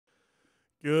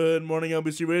Good morning,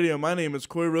 LBC Radio. My name is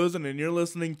Corey Rosen, and you're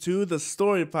listening to the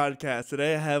Story Podcast.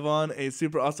 Today, I have on a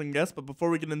super awesome guest, but before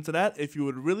we get into that, if you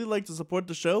would really like to support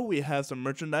the show, we have some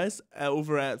merchandise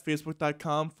over at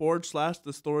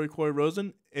facebook.com/The Story Corey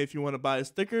Rosen. If you want to buy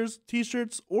stickers,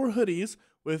 t-shirts, or hoodies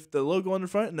with the logo on the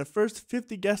front and the first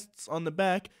 50 guests on the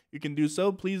back, you can do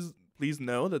so. Please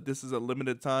know that this is a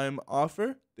limited time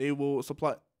offer. They will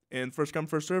supply, and first come,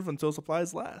 first serve until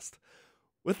supplies last.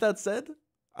 With that said,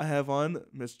 I have on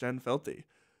Miss Jen Felty.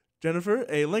 Jennifer,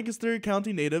 a Lancaster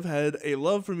County native, had a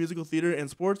love for musical theater and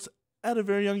sports at a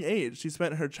very young age. She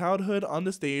spent her childhood on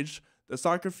the stage, the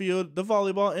soccer field, the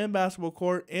volleyball and basketball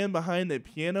court, and behind a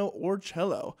piano or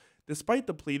cello. Despite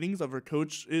the pleadings of her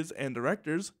coaches and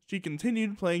directors, she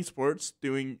continued playing sports,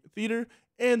 doing theater,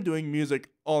 and doing music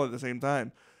all at the same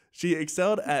time. She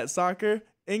excelled at soccer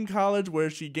in college, where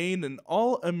she gained an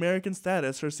All-American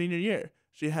status her senior year.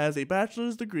 She has a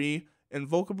bachelor's degree in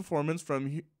vocal performance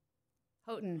from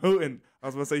Houghton. I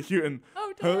was going to say Houghton.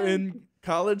 Houghton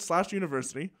College /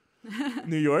 University,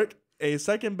 New York. A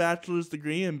second bachelor's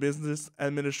degree in business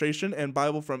administration and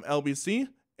Bible from LBC,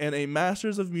 and a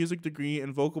master's of music degree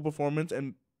in vocal performance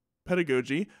and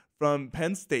pedagogy from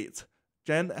Penn State.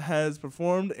 Jen has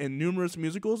performed in numerous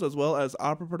musicals as well as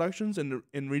opera productions in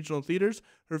regional theaters.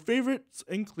 Her favorites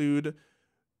include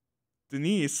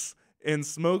Denise in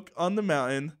Smoke on the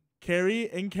Mountain, Carrie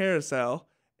in Carousel,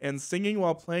 and singing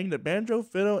while playing the banjo,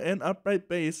 fiddle, and upright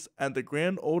bass at the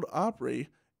Grand Ol Opry,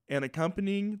 and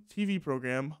accompanying TV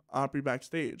program Opry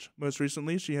Backstage. Most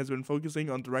recently, she has been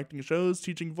focusing on directing shows,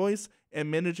 teaching voice,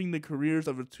 and managing the careers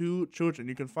of her 2 children.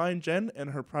 You can find Jen and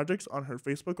her projects on her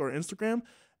Facebook or Instagram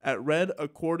at Red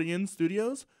Accordion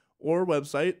Studios or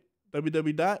website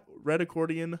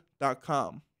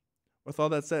www.redaccordion.com. With all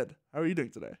that said, how are you doing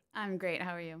today? I'm great.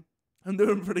 How are you? I'm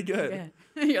doing pretty good.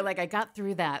 You're like, I got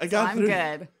through that, I'm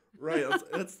good. Right.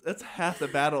 That's half the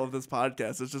battle of this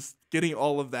podcast. It's just getting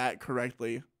all of that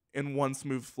correctly in one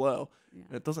smooth flow. Yeah.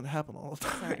 And it doesn't happen all the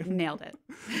time. Sorry, nailed it.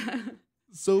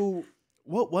 So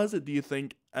what was it, do you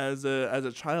think, as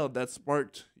a child that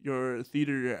sparked your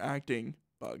theater, your acting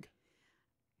bug?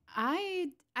 I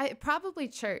probably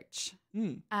church.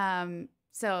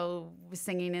 So was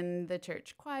singing in the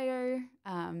church choir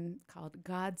called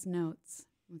God's Notes.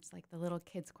 It's like the little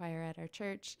kids choir at our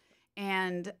church.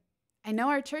 And I know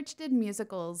our church did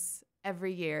musicals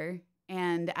every year.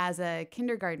 And as a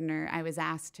kindergartner, I was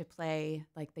asked to play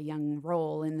like the young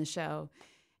role in the show.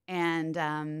 And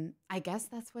I guess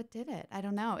that's what did it. I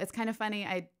don't know. It's kind of funny.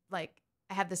 I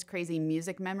have this crazy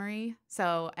music memory.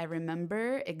 So I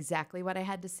remember exactly what I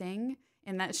had to sing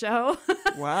in that show.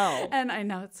 Wow. And I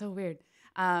know, it's so weird.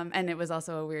 And it was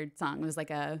also a weird song. It was like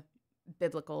a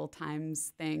biblical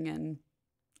times thing. And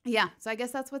yeah, so I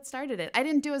guess that's what started it. I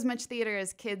didn't do as much theater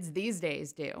as kids these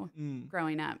days do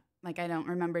growing up. Like, I don't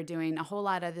remember doing a whole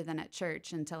lot other than at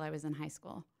church until I was in high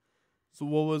school. So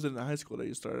what was it in high school that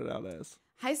you started out as?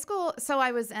 High school, so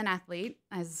I was an athlete,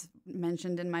 as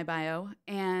mentioned in my bio,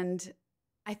 and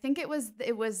I think it was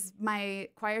my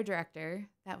choir director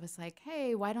that was like,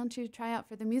 hey, why don't you try out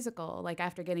for the musical? Like,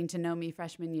 after getting to know me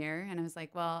freshman year, and I was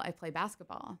like, well, I play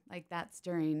basketball. Like, that's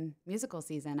during musical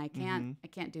season. I can't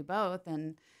do both.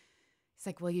 And he's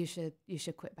like, well, you should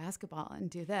quit basketball and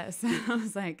do this. And I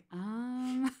was like,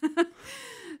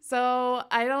 So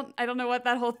I don't know what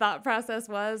that whole thought process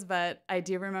was, but I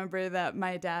do remember that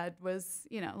my dad was,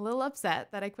 a little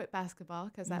upset that I quit basketball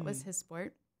because that was his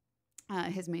sport.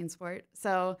 His main sport.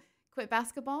 So quit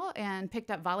basketball and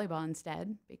picked up volleyball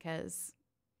instead because,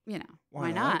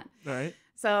 why not? Right.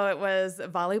 So it was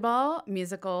volleyball,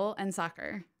 musical, and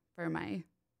soccer for my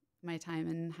time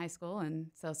in high school. And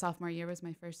so sophomore year was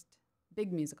my first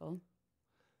big musical.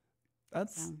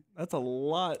 That's a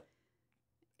lot.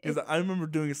 Because I remember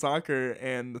doing soccer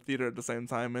and the theater at the same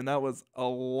time, and that was a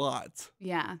lot.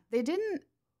 Yeah. They didn't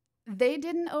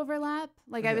overlap.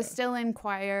 Like, I was still in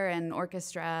choir and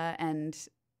orchestra, and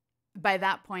by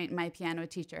that point, my piano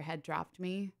teacher had dropped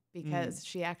me because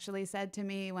she actually said to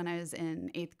me when I was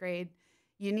in 8th grade,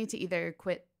 you need to either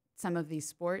quit some of these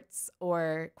sports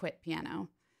or quit piano.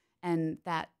 And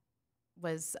that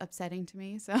was upsetting to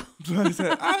me. So I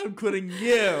said, I'm quitting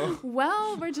you.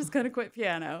 Well, we're just going to quit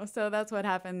piano. So that's what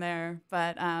happened there.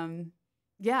 But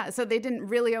yeah, so they didn't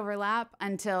really overlap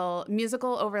until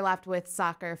musical overlapped with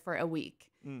soccer for a week.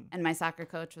 And my soccer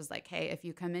coach was like, hey, if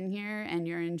you come in here and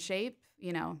you're in shape,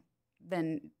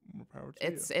 then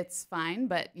it's fine,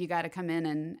 but you got to come in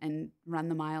and run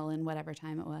the mile in whatever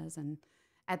time it was. And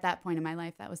at that point in my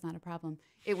life, that was not a problem.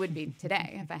 It would be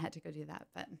today if I had to go do that,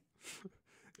 but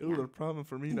it was a problem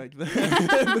for me like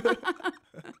that.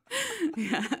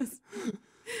 Yes.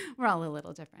 We're all a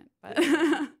little different, but.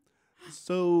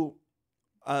 So,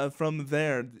 from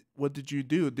there, what did you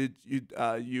do? Did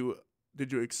you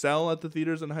excel at the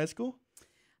theaters in high school?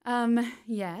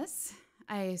 Yes,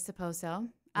 I suppose so.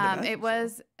 I'd It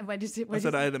was. What did you? I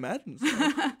said I'd imagine so.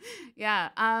 Yeah.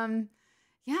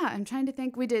 Yeah. I'm trying to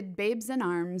think. We did Babes in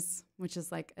Arms, which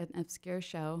is like an obscure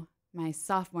show. My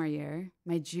sophomore year,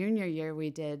 my junior year, we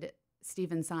did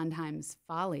Stephen Sondheim's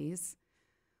Follies,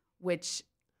 which.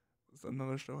 It's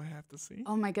another show I have to see.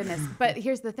 Oh my goodness! But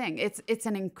here's the thing: it's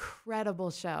an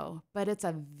incredible show, but it's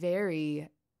a very,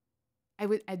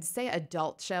 I'd say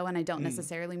adult show, and I don't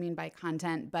necessarily mean by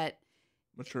content, but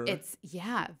mature. It's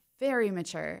very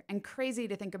mature and crazy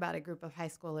to think about a group of high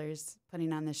schoolers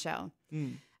putting on the show.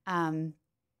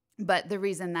 But the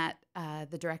reason that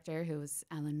the director, who was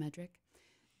Alan Medrick,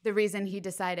 the reason he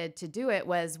decided to do it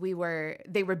was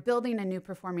they were building a new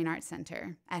performing arts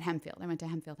center at Hempfield. I went to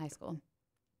Hempfield High School.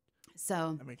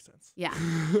 So that makes sense. Yeah.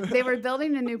 They were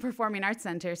building a new performing arts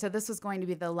center. So this was going to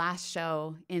be the last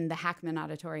show in the Hackman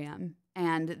Auditorium.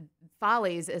 And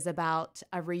Follies is about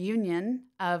a reunion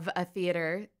of a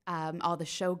theater, all the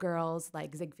showgirls,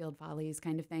 like Ziegfeld Follies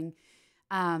kind of thing.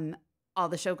 All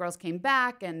the showgirls came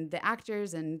back, and the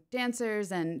actors and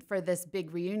dancers, and for this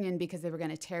big reunion because they were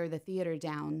going to tear the theater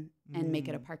down and make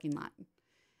it a parking lot.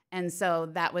 And so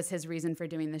that was his reason for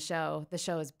doing the show. The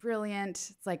show is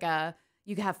brilliant. It's like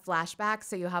you have flashbacks,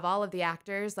 so you have all of the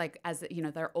actors, like, as you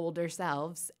know, their older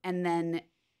selves, and then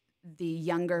the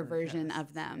younger version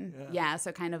of them. Yeah,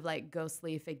 so kind of like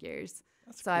ghostly figures.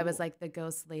 That's cool. I was like the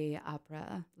ghostly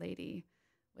opera lady,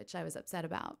 which I was upset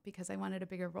about because I wanted a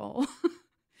bigger role.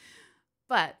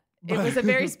 But it was a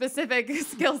very specific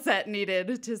skill set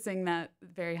needed to sing that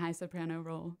very high soprano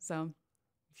role. So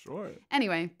sure.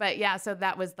 Anyway, but yeah, so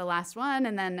that was the last one.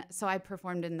 And then, so I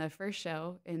performed in the first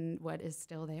show in what is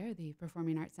still there, the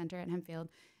Performing Arts Center at Hempfield,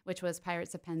 which was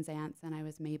Pirates of Penzance, and I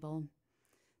was Mabel.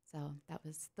 So that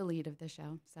was the lead of the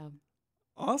show. So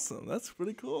awesome. That's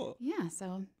pretty cool. Yeah.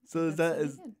 So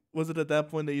was it at that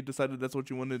point that you decided that's what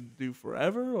you wanted to do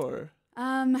forever, or?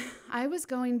 I was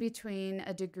going between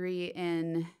a degree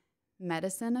in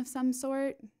medicine of some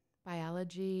sort,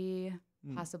 biology,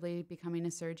 possibly becoming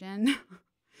a surgeon,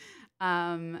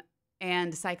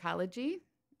 and psychology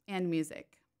and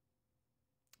music.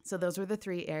 So those were the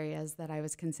three areas that I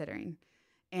was considering.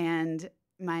 And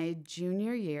my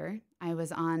junior year, I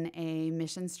was on a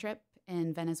missions trip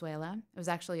in Venezuela. It was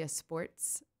actually a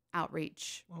sports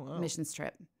outreach missions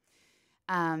trip.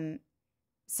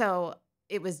 So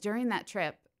it was during that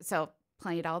trip, so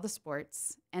played all the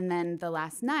sports. And then the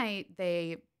last night,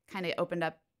 they kind of opened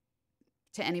up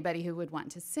to anybody who would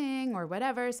want to sing or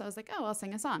whatever. So I was like, oh, I'll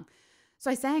sing a song. So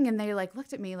I sang, and they like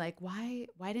looked at me like, why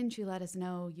didn't you let us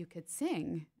know you could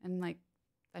sing? And like,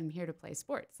 I'm here to play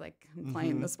sports, like I'm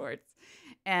playing the sports.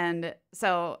 And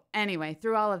so anyway,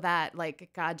 through all of that, like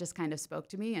God just kind of spoke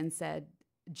to me and said,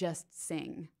 just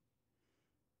sing.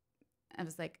 I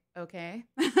was like, okay,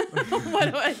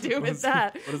 what do I do with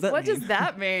that? What does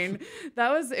that mean?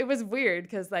 It was weird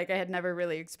because like I had never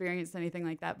really experienced anything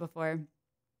like that before.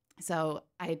 So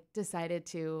I decided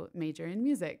to major in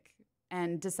music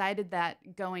and decided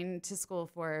that going to school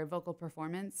for vocal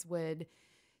performance would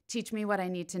teach me what I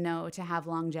need to know to have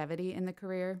longevity in the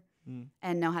career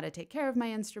and know how to take care of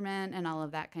my instrument and all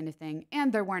of that kind of thing.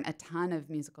 And there weren't a ton of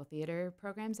musical theater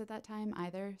programs at that time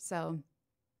either. So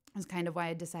it was kind of why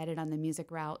I decided on the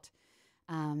music route,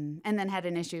 and then had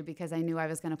an issue because I knew I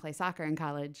was going to play soccer in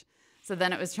college. So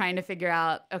then it was trying to figure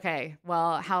out, okay,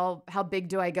 well, how big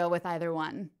do I go with either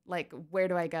one? Like, where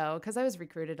do I go? Because I was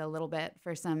recruited a little bit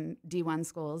for some D1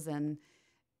 schools and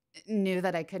knew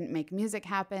that I couldn't make music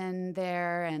happen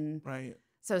there. And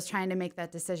so I was trying to make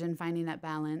that decision, finding that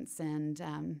balance.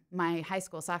 And my high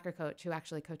school soccer coach, who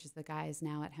actually coaches the guys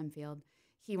now at Hempfield,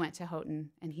 he went to Houghton,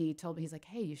 and he told me, he's like,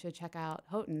 hey, you should check out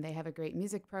Houghton. They have a great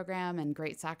music program and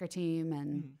great soccer team.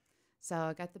 And so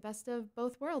I got the best of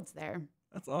both worlds there.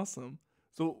 That's awesome.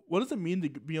 So what does it mean to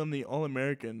be on the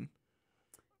All-American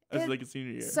as like a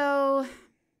senior year? So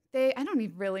I don't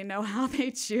even really know how they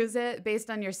choose it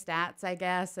based on your stats, I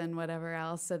guess, and whatever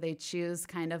else. So they choose it's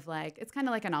kind of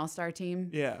like an all-star team.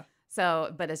 Yeah.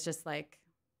 So, but it's just like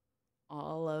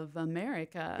all of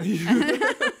America.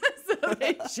 So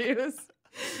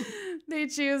they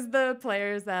choose the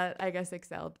players that I guess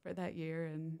excelled for that year.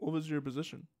 And what was your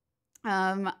position?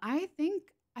 I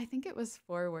think it was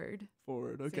forward.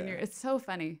 Forward, okay. Senior. It's so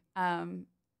funny.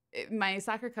 My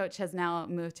soccer coach has now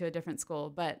moved to a different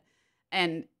school,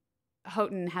 and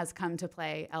Houghton has come to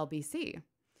play LBC.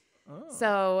 Oh.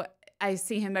 So I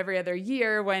see him every other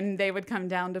year when they would come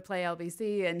down to play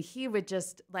LBC, and he would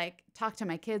just like talk to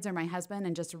my kids or my husband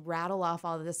and just rattle off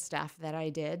all this stuff that I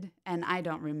did. And I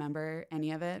don't remember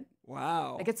any of it.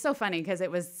 Wow. Like, it's so funny because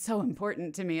it was so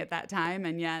important to me at that time.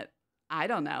 And yet I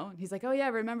don't know. He's like, oh yeah,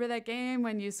 remember that game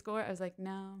when you scored? I was like,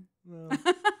 no,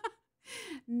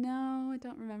 no, I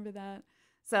don't remember that.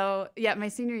 So yeah, my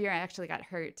senior year, I actually got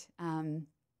hurt.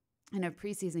 In a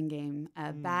preseason game,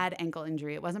 a bad ankle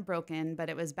injury. It wasn't broken, but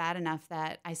it was bad enough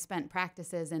that I spent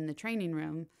practices in the training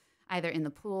room, either in the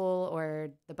pool or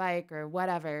the bike or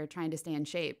whatever, trying to stay in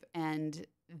shape. And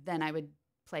then I would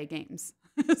play games.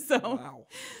 So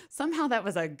somehow that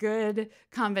was a good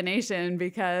combination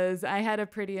because I had a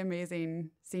pretty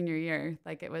amazing senior year.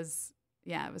 Like it was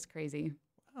crazy.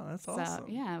 Oh, that's awesome.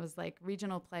 Yeah, I was like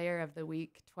regional player of the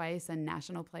week twice and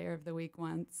national player of the week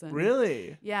once. And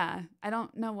really? Yeah. I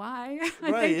don't know why.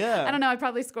 Right, yeah. I don't know. I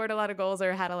probably scored a lot of goals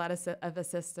or had a lot of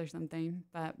assists or something.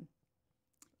 But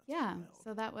yeah,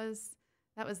 so that was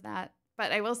that.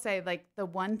 But I will say, like, the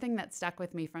one thing that stuck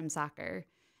with me from soccer,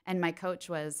 and my coach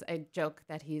was, I joke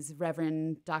that he's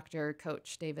Reverend Dr.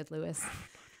 Coach David Lewis.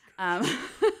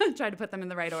 Try to put them in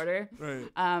the right order.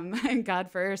 Right.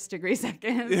 God first, degree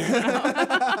second.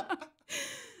 Yeah.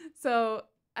 So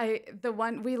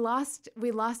we lost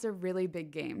a really big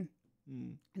game.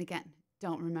 And again,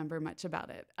 don't remember much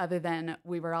about it other than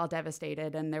we were all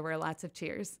devastated and there were lots of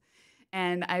tears.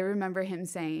 And I remember him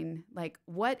saying, like,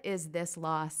 what is this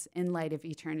loss in light of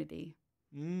eternity?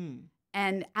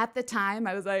 And at the time,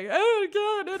 I was like, oh,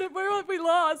 God, we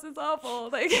lost. It's awful.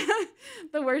 Like,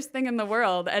 the worst thing in the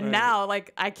world. And now,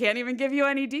 like, I can't even give you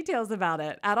any details about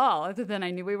it at all, other than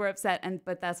I knew we were upset.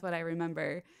 But that's what I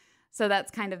remember. So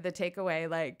that's kind of the takeaway.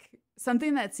 Like,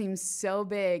 something that seems so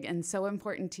big and so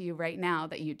important to you right now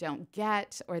that you don't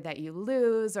get or that you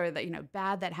lose or that,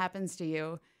 bad that happens to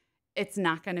you, it's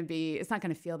not going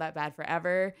to feel that bad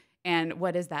forever. And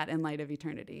what is that in light of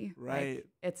eternity? Right. Like,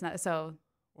 it's not so...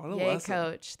 Yay, lesson.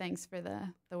 Coach. Thanks for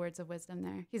the words of wisdom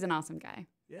there. He's an awesome guy.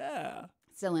 Yeah.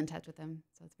 Still in touch with him,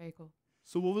 so it's very cool.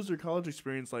 So what was your college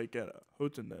experience like at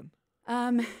Houghton then?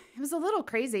 It was a little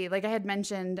crazy. Like I had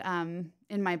mentioned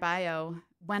in my bio,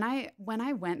 when I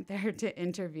went there to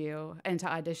interview and to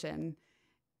audition,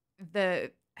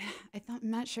 I'm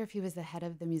not sure if he was the head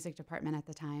of the music department at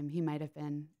the time. He might have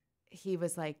been. He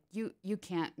was like, you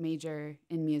can't major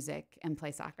in music and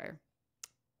play soccer.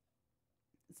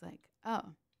 It's like, oh,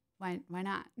 why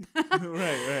not?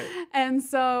 Right. And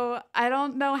so I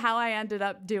don't know how I ended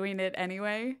up doing it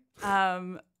anyway.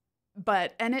 And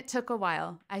it took a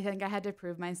while. I think I had to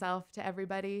prove myself to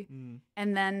everybody.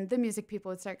 And then the music people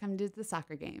would start coming to the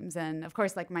soccer games. And of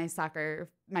course, like my soccer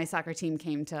team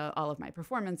came to all of my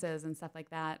performances and stuff like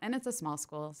that. And it's a small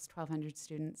school, it's 1,200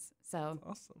 students. So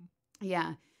that's awesome.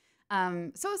 Yeah.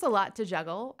 So it was a lot to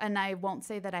juggle. And I won't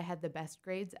say that I had the best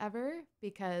grades ever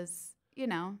because,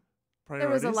 there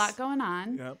was a lot going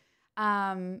on. Yep.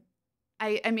 I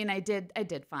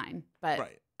did fine, but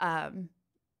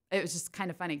it was just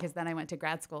kind of funny because then I went to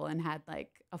grad school and had like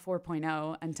a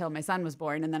 4.0 until my son was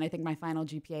born, and then I think my final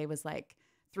GPA was like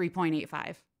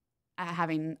 3.85.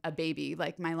 Having a baby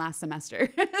like my last semester,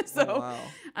 so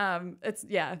it's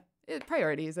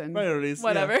priorities and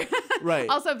whatever. Yeah. Right.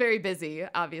 Also very busy,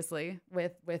 obviously,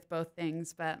 with both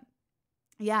things, but.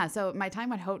 Yeah, so my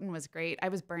time at Houghton was great. I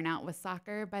was burnt out with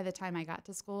soccer by the time I got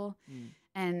to school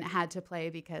and had to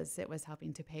play because it was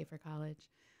helping to pay for college.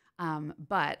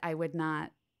 But I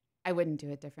wouldn't do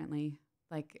it differently.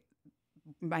 Like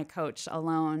my coach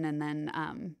alone and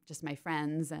then just my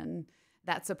friends and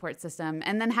that support system.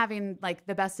 And then having like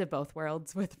the best of both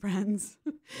worlds with friends,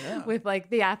 with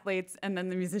like the athletes and then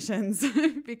the musicians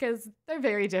because they're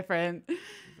very different.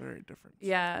 Very different.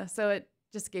 Yeah, so it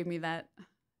just gave me that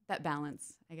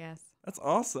balance, I guess. That's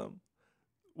awesome.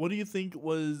 What do you think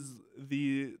was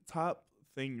the top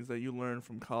things that you learned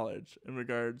from college in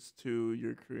regards to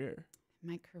your career?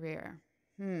 My career.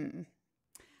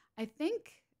 I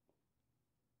think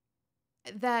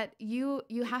that you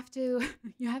have to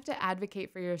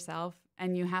advocate for yourself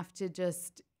and you have to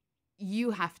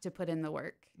put in the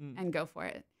work and go for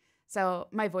it. So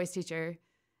my voice teacher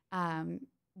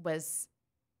was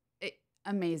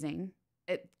amazing.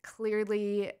 It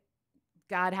clearly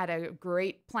God had a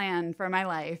great plan for my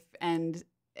life and,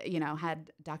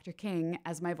 had Dr. King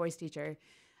as my voice teacher.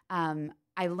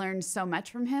 I learned so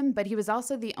much from him, but he was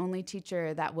also the only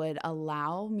teacher that would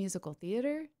allow musical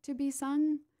theater to be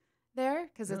sung there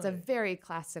because it's a very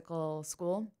classical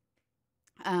school.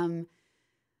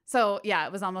 So yeah,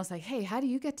 it was almost like, hey, how do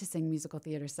you get to sing musical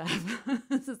theater stuff?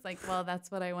 It's just like, well, that's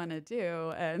what I want to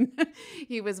do. And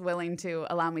he was willing to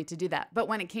allow me to do that. But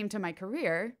when it came to my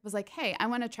career, it was like, hey, I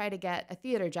want to try to get a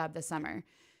theater job this summer.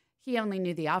 He only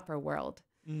knew the opera world.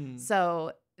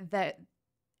 So that,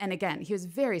 and again, he was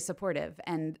very supportive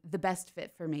and the best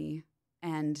fit for me.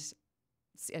 And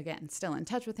again, still in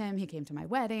touch with him. He came to my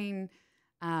wedding.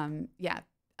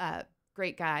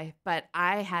 Great guy, but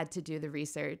I had to do the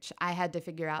research. I had to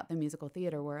figure out the musical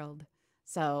theater world.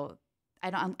 So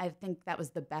I think that was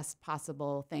the best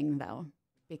possible thing though,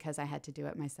 because I had to do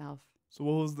it myself. So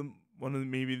what was one of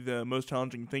maybe the most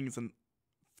challenging things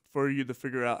for you to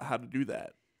figure out how to do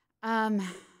that?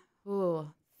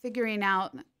 Figuring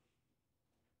out,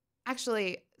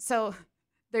 actually, so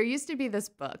there used to be this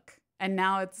book and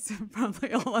now it's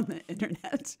probably all on the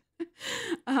internet.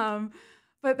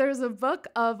 But there's a book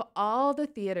of all the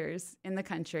theaters in the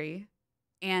country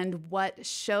and what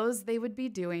shows they would be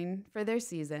doing for their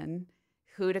season,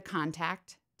 who to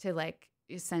contact to like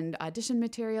send audition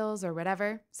materials or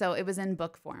whatever. So it was in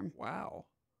book form. Wow.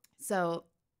 So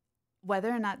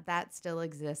whether or not that still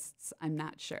exists, I'm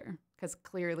not sure, because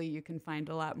clearly you can find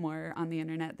a lot more on the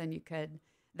internet than you could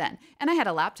then. And I had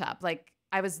a laptop. Like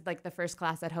I was like the first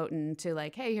class at Houghton to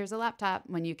like, hey, here's a laptop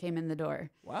when you came in the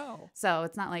door. Wow. So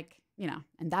it's not like,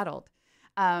 and that old.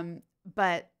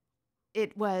 But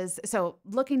it was, so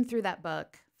looking through that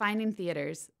book, finding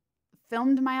theaters,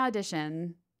 filmed my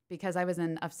audition because I was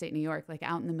in upstate New York, like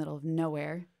out in the middle of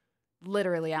nowhere,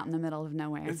 literally out in the middle of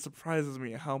nowhere. It surprises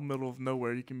me how middle of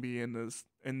nowhere you can be in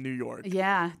New York.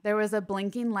 Yeah. There was a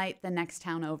blinking light the next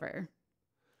town over.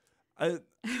 I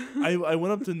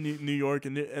went up to New York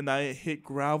and I hit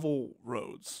gravel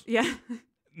roads. Yeah.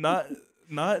 Not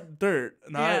dirt,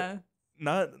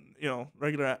 not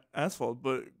regular asphalt,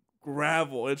 but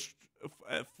gravel.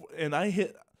 And I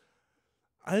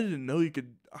didn't know you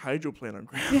could hydroplane on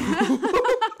gravel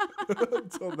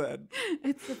until then.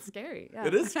 It's scary. Yeah.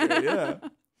 It is scary. Yeah.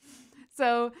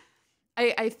 So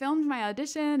I filmed my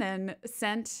audition and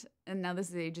sent, and now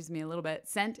this ages me a little bit,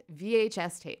 sent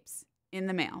VHS tapes in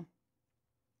the mail.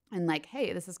 And like,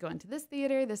 hey, this is going to this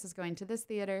theater. This is going to this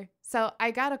theater. So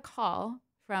I got a call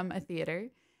from a theater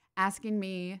asking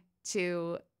me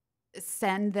to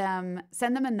send them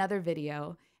another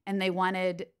video, and they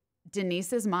wanted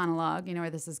Denise's monologue. You know where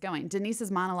this is going.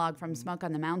 Denise's monologue from Smoke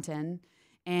on the Mountain,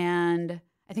 and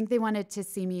I think they wanted to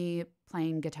see me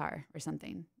playing guitar or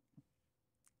something.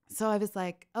 So I was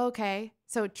like, okay.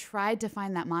 So tried to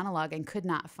find that monologue and could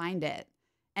not find it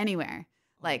anywhere.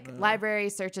 Library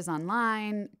searches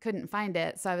online, couldn't find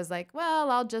it. So I was like,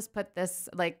 well, I'll just put this,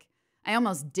 like, I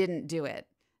almost didn't do it.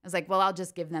 I was like, well, I'll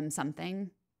just give them something.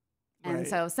 And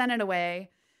so sent it away.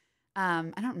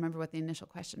 I don't remember what the initial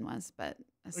question was, but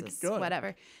this is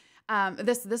whatever.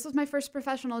 This was my first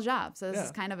professional job, so this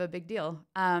is kind of a big deal.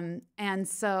 And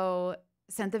so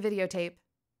sent the videotape,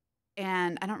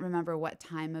 and I don't remember what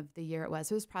time of the year it was.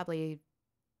 It was probably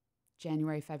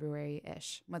January,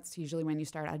 February-ish. What's usually when you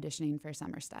start auditioning for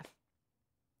summer stuff.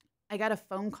 I got a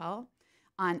phone call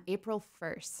on April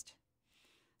 1st.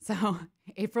 So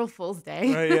April Fool's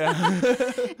Day. Right, yeah.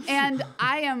 And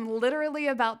I am literally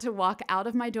about to walk out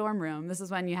of my dorm room. This is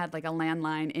when you had like a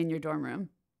landline in your dorm room,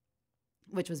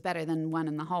 which was better than one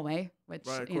in the hallway, which,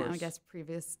 I guess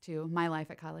previous to my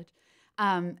life at college.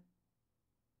 I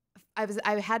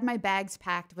had my bags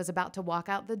packed, was about to walk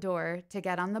out the door to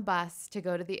get on the bus to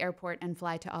go to the airport and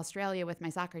fly to Australia with my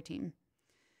soccer team.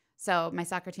 So my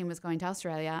soccer team was going to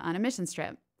Australia on a missions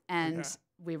trip. And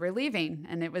we were leaving,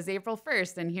 and it was April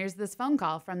 1st, and here's this phone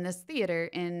call from this theater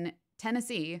in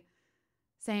Tennessee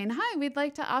saying, hi, we'd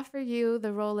like to offer you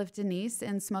the role of Denise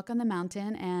in Smoke on the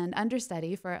Mountain and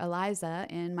understudy for Eliza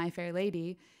in My Fair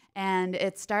Lady. And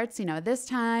it starts, this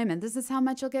time, and this is how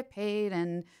much you'll get paid,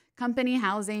 and company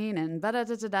housing, and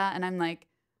da-da-da-da-da. And I'm like,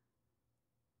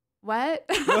 what?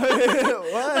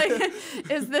 What? Like,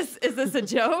 is this a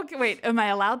joke? Wait, am I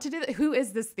allowed to do that? Who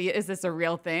is this? Is this a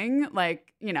real thing?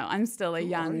 Like, I'm still a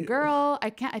young girl.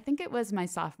 I think it was my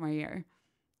sophomore year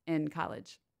in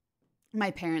college.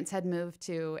 My parents had moved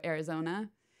to Arizona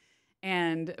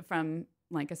and from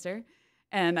Lancaster.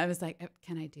 And I was like,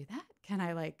 can I do that? Can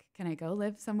I go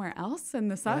live somewhere else in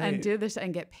the sun and do this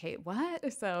and get paid?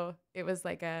 What? So it was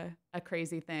like a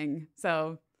crazy thing.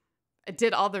 So I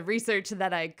did all the research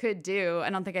that I could do. I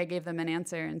don't think I gave them an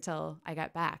answer until I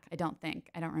got back. I don't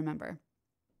remember.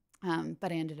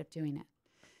 But I ended up doing it.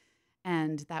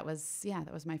 And that was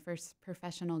my first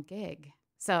professional gig.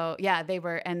 So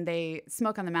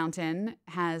Smoke on the Mountain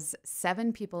has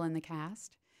 7 people in the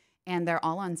cast. And they're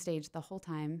all on stage the whole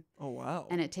time. Oh, wow.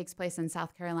 And it takes place in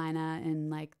South Carolina in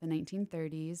like the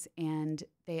 1930s. And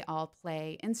they all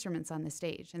play instruments on the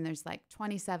stage. And there's like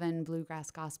 27 bluegrass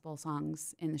gospel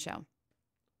songs in the show.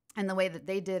 And the way that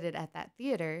they did it at that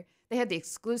theater, they had the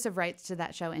exclusive rights to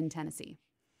that show in Tennessee.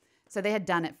 So they had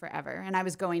done it forever. And I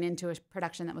was going into a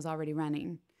production that was already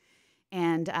running.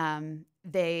 And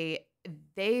they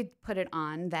put it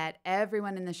on that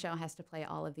everyone in the show has to play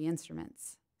all of the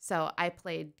instruments. So I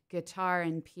played guitar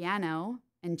and piano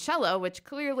and cello, which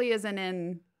clearly isn't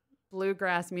in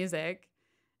bluegrass music,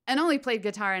 and only played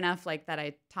guitar enough like that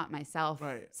I taught myself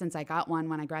since I got one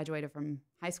when I graduated from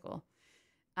high school.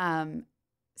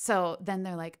 So then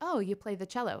they're like, oh, you play the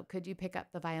cello. Could you pick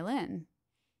up the violin?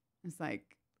 It's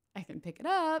like, I can pick it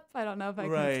up. I don't know if I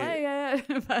can play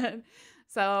it. But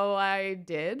so I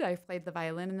did. I played the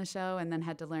violin in the show and then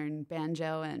had to learn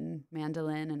banjo and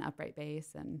mandolin and upright bass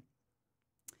and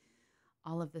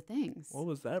all of the things. What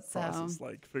was that process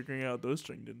like, figuring out those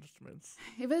stringed instruments?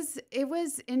 It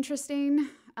was interesting.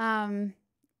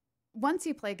 Once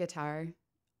you play guitar,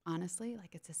 honestly,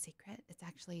 like it's a secret. It's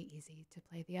actually easy to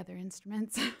play the other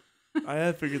instruments. I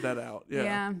had figured that out. Yeah.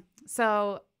 Yeah.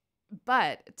 So,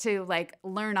 but to like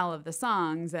learn all of the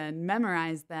songs and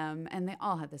memorize them, and they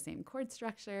all have the same chord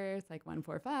structure. It's like 1,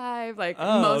 4, 5, like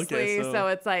mostly. Okay, so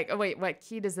it's like, oh wait, what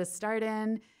key does this start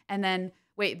in? And then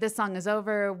wait, this song is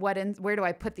over. Where do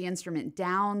I put the instrument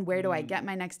down? Where do I get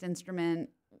my next instrument?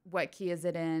 What key is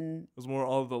it in? It was more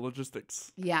all of the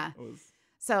logistics. Yeah.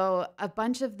 So a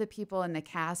bunch of the people in the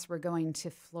cast were going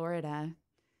to Florida.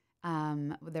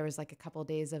 There was like a couple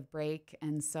days of break.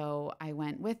 And so I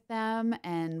went with them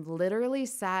and literally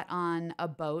sat on a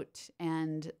boat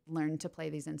and learned to play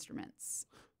these instruments.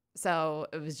 So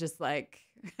it was just like,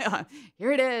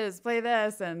 here it is, play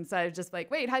this. And so I was just like,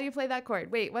 wait, how do you play that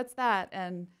chord? Wait, what's that?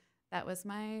 And that was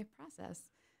my process.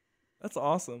 That's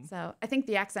awesome. So I think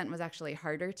the accent was actually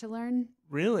harder to learn.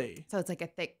 Really? So it's like a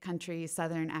thick country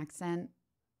Southern accent.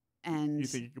 And you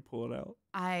think you could pull it out?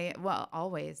 Well,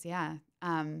 always, yeah.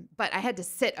 But I had to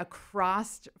sit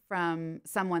across from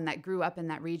someone that grew up in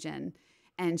that region.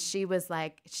 And she was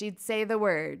like, she'd say the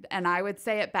word and I would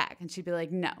say it back. And she'd be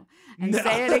like, no, and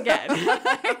say it again.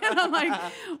 And I'm like,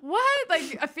 what?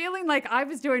 Like feeling like I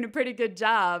was doing a pretty good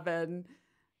job and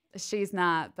she's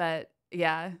not. But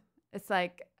yeah, it's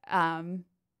like, I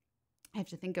have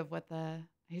to think of I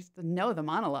used to know the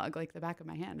monologue like the back of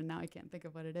my hand. And now I can't think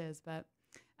of what it is. But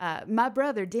my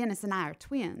brother Dennis and I are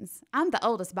twins. I'm the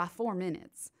oldest by 4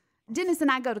 minutes. Dennis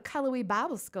and I go to Cullowhee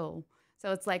Bible School.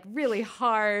 So it's like really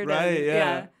hard. Right, and,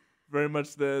 yeah. Very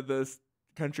much the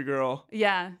country girl.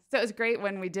 Yeah. So it was great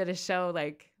when we did a show,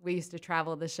 like we used to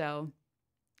travel the show.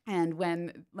 And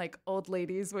when like old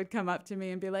ladies would come up to me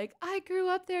and be like, I grew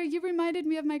up there. You reminded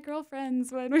me of my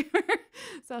girlfriends when we were.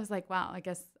 So I was like, wow, I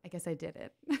guess I did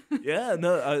it. Yeah,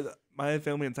 no, my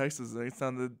family in Texas, they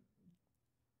sounded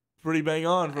pretty bang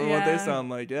on for what they sound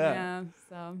like. Yeah.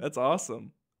 So that's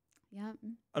awesome. Yeah.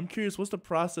 I'm curious, what's the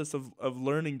process of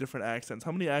learning different accents?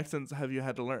 How many accents have you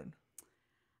had to learn?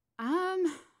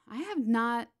 I have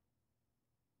not.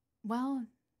 Well,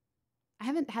 I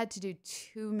haven't had to do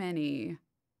too many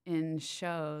in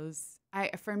shows.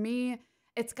 For me,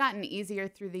 it's gotten easier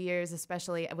through the years,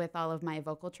 especially with all of my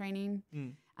vocal training,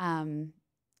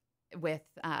 with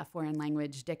foreign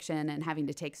language diction and having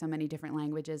to take so many different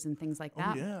languages and things like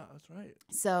that. Oh, yeah, that's right.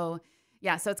 So,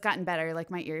 yeah, so it's gotten better.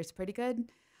 Like my ear's pretty good.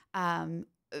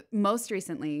 Most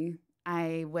recently,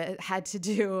 I had to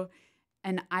do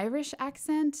an Irish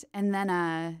accent and then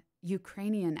a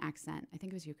Ukrainian accent. I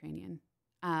think it was Ukrainian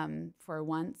for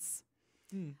once.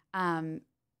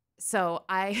 So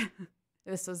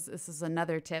this is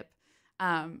another tip.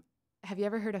 Have you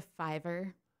ever heard of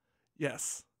Fiverr?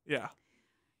 Yes. Yeah.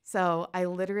 So I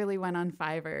literally went on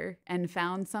Fiverr and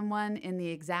found someone in the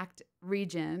exact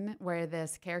region where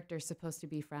this character is supposed to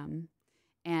be from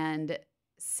and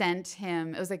sent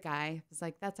him, it was a guy. I was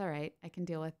like, that's all right. I can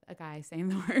deal with a guy saying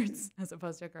the words as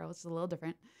opposed to a girl, which is a little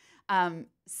different.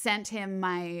 Sent him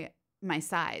my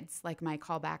sides, like my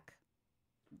callback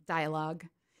dialogue.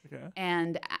 Okay.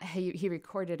 And he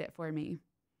recorded it for me.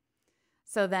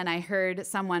 So then I heard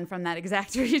someone from that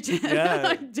exact region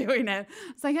like doing it.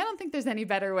 It's like, I don't think there's any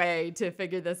better way to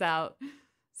figure this out.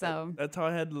 So that's how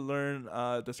I had to learn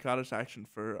the Scottish accent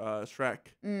for Shrek.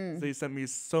 So he sent me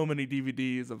so many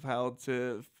DVDs of how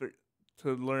to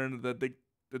learn the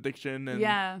diction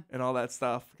and all that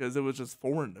stuff because it was just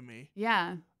foreign to me.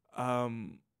 Yeah.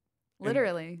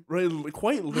 Literally. Right,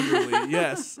 quite literally,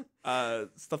 yes.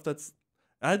 Stuff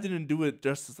I didn't do it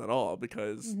justice at all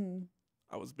because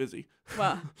I was busy.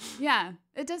 Well, yeah,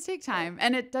 it does take time,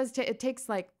 and it takes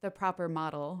like the proper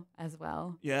model as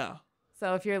well. Yeah.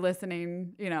 So if you're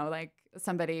listening, like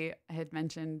somebody had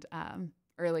mentioned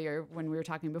earlier when we were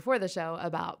talking before the show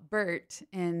about Bert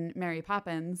in Mary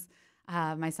Poppins,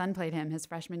 my son played him his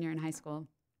freshman year in high school.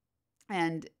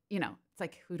 And, it's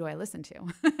like, who do I listen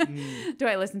to? Do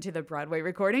I listen to the Broadway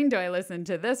recording? Do I listen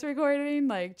to this recording?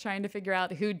 Like trying to figure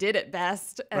out who did it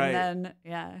best and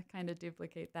then, kind of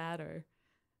duplicate that or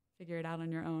figure it out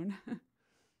on your own.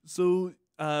 So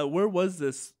where was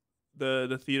this,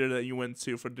 the theater that you went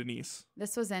to for Denise?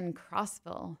 This was in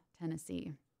Crossville,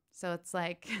 Tennessee. So it's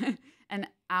like an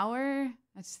hour.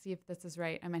 Let's see if this is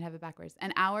right. I might have it backwards.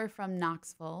 An hour from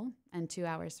Knoxville and 2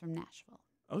 hours from Nashville.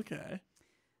 Okay.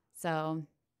 So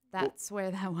that's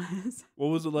where that was. What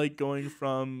was it like going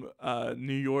from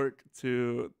New York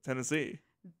to Tennessee?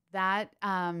 That,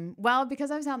 well,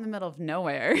 because I was out in the middle of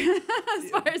nowhere as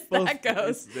far as that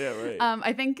goes. Yeah, right.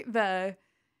 I think the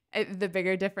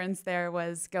bigger difference there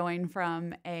was going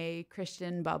from a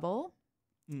Christian bubble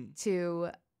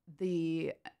to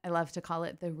I love to call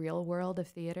it the real world of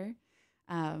theater,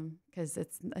 because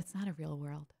it's not a real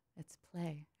world. It's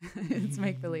play. It's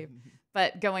make believe.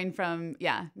 But going from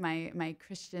my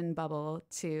Christian bubble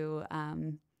to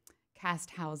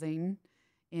cast housing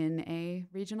in a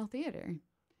regional theater,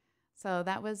 so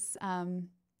that was a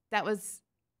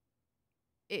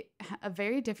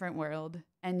very different world,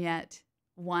 and yet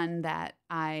one that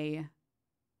I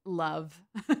love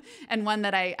and one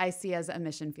that I see as a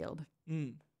mission field.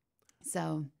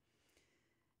 So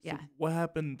what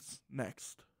happens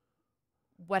next?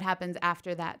 What happens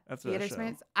after that theater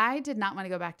experience? I did not want to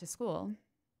go back to school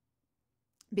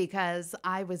because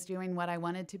I was doing what I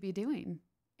wanted to be doing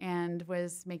and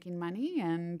was making money,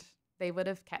 and they would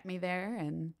have kept me there,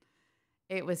 and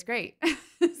it was great.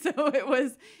 So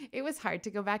it was hard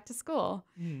to go back to school.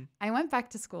 I went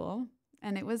back to school,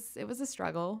 and it was a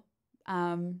struggle.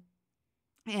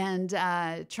 And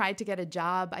tried to get a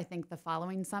job, I think, the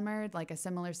following summer, like a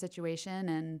similar situation,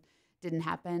 and didn't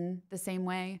happen the same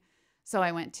way. So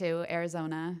I went to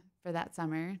Arizona for that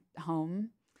summer, home.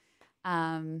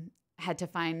 Had to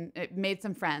made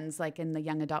some friends, like in the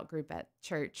young adult group at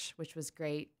church, which was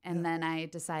great. And then I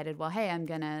decided, well, hey, I'm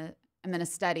gonna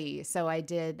study. So I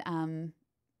did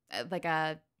like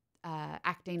a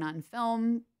acting on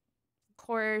film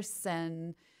course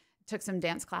and took some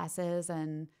dance classes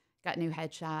and got new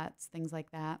headshots, things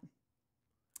like that.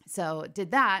 So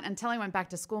did that until I went back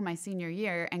to school my senior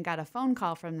year and got a phone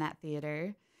call from that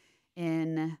theater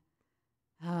in,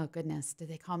 oh goodness, did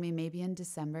they call me maybe in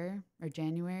December or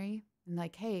January? And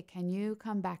like, hey, can you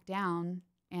come back down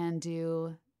and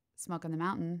do Smoke on the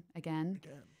Mountain again?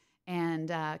 And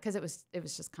because it was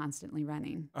just constantly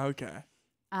running. Okay.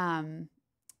 And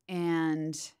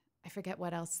I forget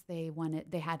what else they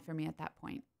had for me at that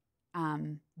point.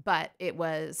 But it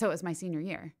was my senior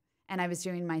year, and I was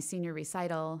doing my senior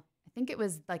recital. I think it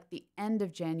was like the end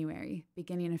of January,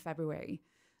 beginning of February.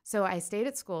 So I stayed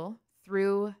at school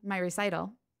through my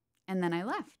recital, and then I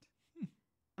left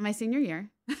my senior year.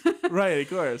 Right, of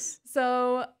course.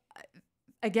 So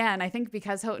again, I think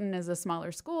because Houghton is a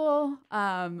smaller school,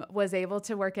 was able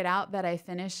to work it out that I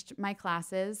finished my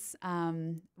classes,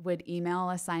 would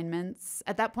email assignments.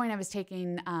 At that point, I was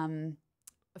taking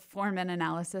form and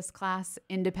analysis class,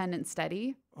 independent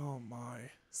study. Oh my.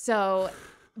 So,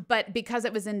 but because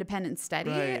it was independent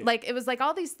study, like it was like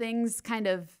all these things kind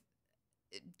of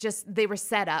just, they were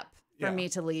set up for me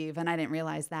to leave. And I didn't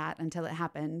realize that until it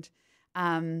happened.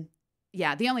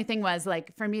 The only thing was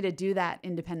like for me to do that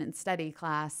independent study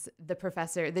class,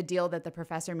 the deal that the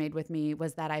professor made with me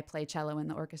was that I play cello in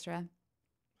the orchestra.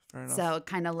 Fair enough. So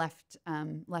kind of left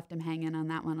him hanging on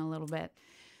that one a little bit.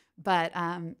 But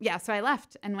so I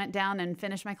left and went down and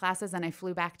finished my classes, and I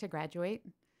flew back to graduate,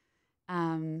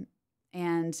 and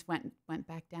went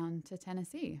back down to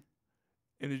Tennessee.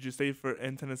 And did you stay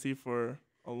in Tennessee for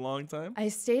a long time? I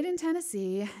stayed in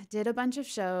Tennessee, did a bunch of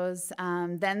shows.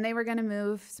 Then they were going to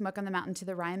move Smoke on the Mountain to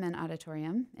the Ryman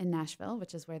Auditorium in Nashville,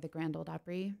 which is where the Grand Ol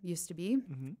Opry used to be.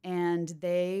 Mm-hmm. And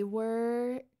they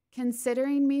were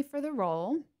considering me for the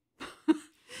role.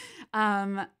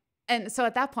 And so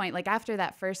at that point, like after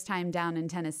that first time down in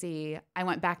Tennessee, I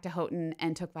went back to Houghton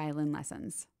and took violin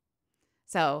lessons.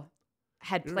 So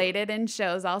had played it in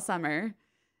shows all summer,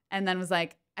 and then was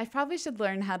like, I probably should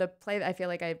learn how to play. I feel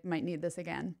like I might need this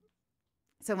again.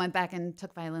 So went back and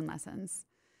took violin lessons.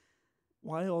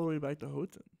 Why all the way back to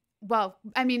Houghton? Well,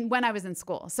 I mean, when I was in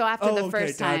school. So after the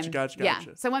first time. Gotcha. Yeah.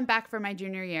 So I went back for my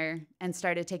junior year and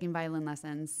started taking violin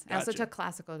lessons. Gotcha. I also took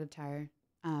classical guitar.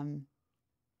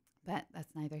 But that's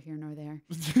neither here nor there.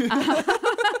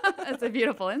 it's a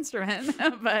beautiful instrument.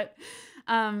 But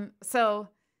so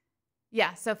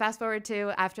fast forward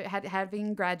to after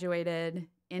having graduated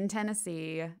in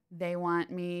Tennessee, they want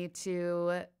to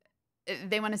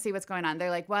see what's going on. They're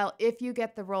like, well, if you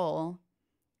get the role,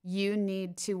 you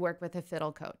need to work with a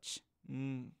fiddle coach.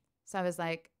 So I was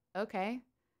like, okay.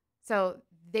 So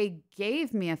they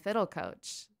gave me a fiddle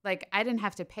coach. Like, I didn't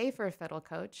have to pay for a fiddle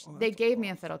coach. They gave me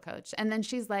a fiddle coach. And then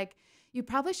she's like, you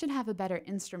probably should have a better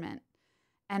instrument.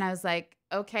 And I was like,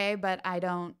 okay, but I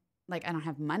don't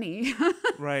have money.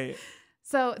 Right.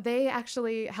 So they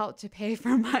actually helped to pay for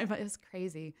it was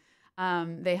crazy.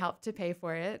 They helped to pay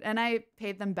for it. And I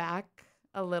paid them back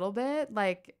a little bit.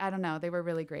 Like, I don't know. They were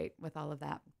really great with all of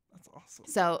that. That's awesome.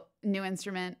 So new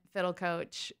instrument, fiddle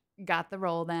coach, got the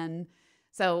role then.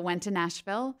 So went to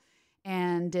Nashville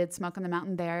and did Smoke on the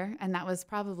Mountain there. And that was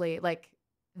probably like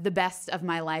the best of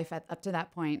my life up to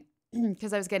that point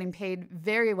because I was getting paid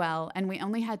very well. And we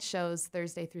only had shows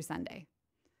Thursday through Sunday.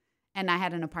 And I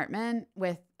had an apartment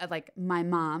with like my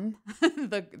mom,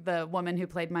 the woman who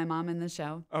played my mom in the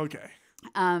show. Okay.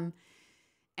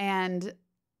 And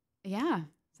yeah,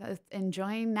 so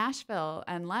enjoying Nashville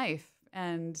and life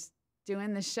and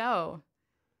doing the show.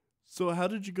 So how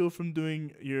did you go from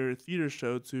doing your theater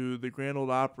show to the Grand Ol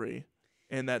Opry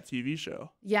and that TV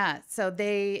show? Yeah, so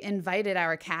they invited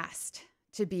our cast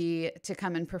to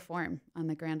come and perform on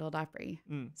the Grand Ol Opry.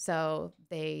 So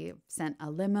they sent a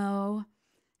limo,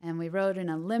 and we rode in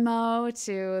a limo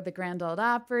to the Grand Ol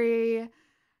Opry,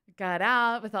 got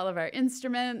out with all of our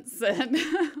instruments, and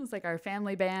it was like our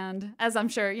family band, as I'm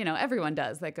sure, everyone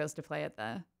does that goes to play at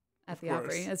the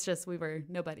Opry. It's just we were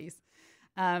nobodies.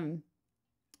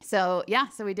 So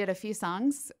we did a few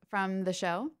songs from the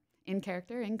show in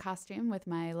character, in costume, with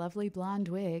my lovely blonde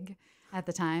wig at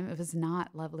the time. It was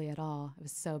not lovely at all. It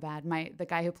was so bad. The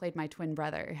guy who played my twin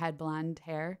brother had blonde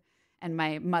hair, and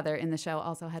my mother in the show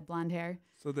also had blonde hair.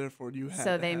 So therefore you had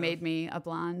So they made me a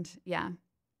blonde, yeah.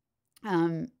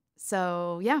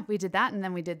 We did that, and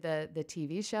then we did the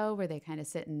TV show where they kind of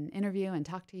sit and interview and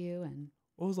talk to you. And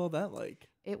what was all that like?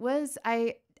 It was,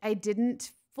 I didn't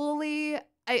fully...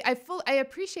 I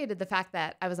appreciated the fact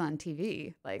that I was on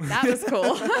TV. Like, that was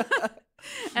cool.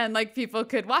 And like people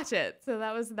could watch it. So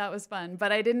that was fun.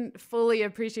 But I didn't fully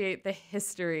appreciate the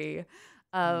history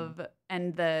of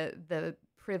and the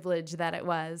privilege that it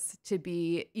was to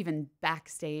be even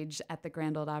backstage at the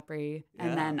Grand Ol Opry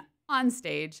and then on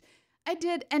stage. I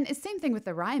did, and same thing with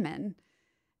the Ryman.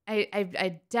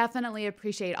 I definitely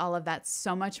appreciate all of that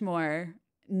so much more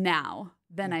now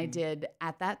than I did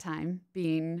at that time,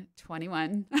 being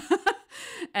 21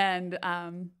 and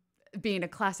being a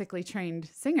classically trained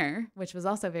singer, which was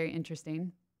also very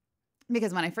interesting.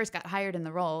 Because when I first got hired in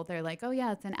the role, they're like, oh,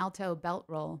 yeah, it's an alto belt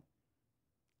role.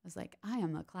 I was like, I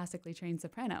am a classically trained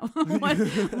soprano. What?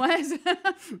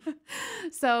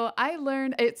 So I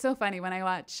learned, it's so funny when I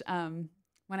watch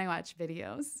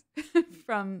videos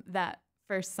from that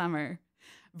first summer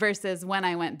versus when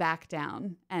I went back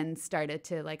down and started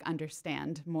to like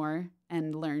understand more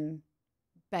and learn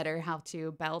better how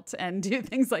to belt and do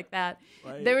things like that.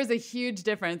 Right. There was a huge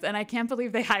difference, and I can't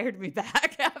believe they hired me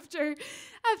back after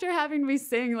having me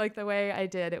sing like the way I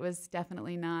did. It was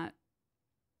definitely not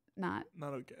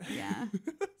okay. Yeah.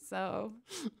 So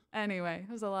anyway,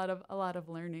 it was a lot of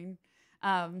learning.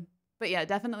 But yeah,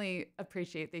 definitely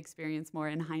appreciate the experience more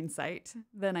in hindsight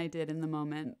than I did in the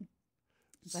moment.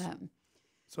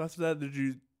 So after that, did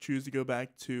you choose to go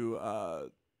back to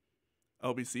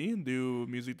LBC and do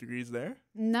music degrees there?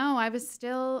 No, I was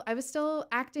still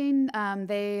acting.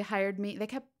 They hired me. They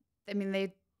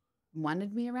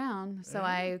wanted me around. So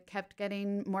I kept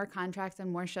getting more contracts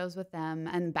and more shows with them.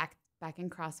 And back in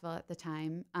Crossville at the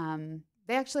time,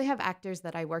 they actually have actors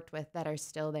that I worked with that are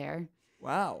still there.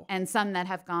 Wow. And some that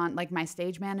have gone, like my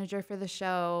stage manager for the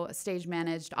show, stage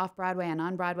managed off-Broadway and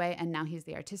on-Broadway, and now he's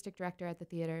the artistic director at the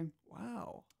theater.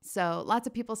 Wow. So lots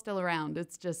of people still around.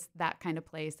 It's just that kind of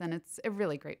place, and it's a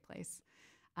really great place.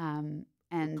 And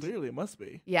clearly it must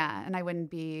be. Yeah, and I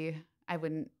wouldn't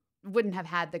have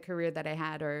had the career that I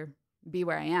had or be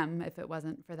where I am if it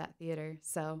wasn't for that theater.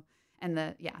 So, and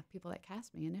people that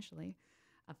cast me initially,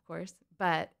 of course.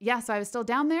 But yeah, so I was still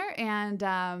down there, and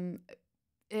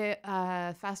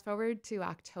fast forward to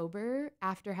October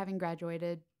after having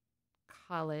graduated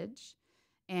college.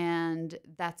 And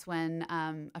that's when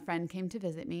a friend came to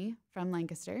visit me from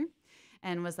Lancaster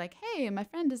and was like, hey, my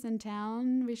friend is in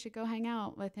town. We should go hang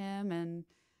out with him. And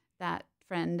that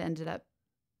friend ended up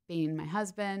being my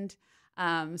husband.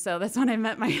 So that's when I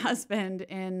met my husband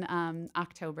in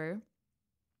October.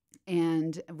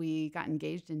 And we got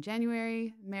engaged in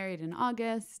January, married in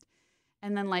August.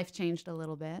 And then life changed a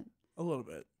little bit. A little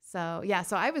bit. So, yeah,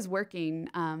 so I was working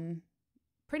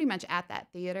pretty much at that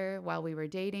theater while we were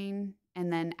dating.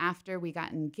 And then after we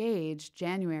got engaged,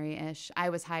 January-ish, I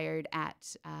was hired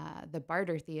at the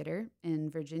Barter Theater in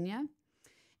Virginia.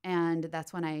 And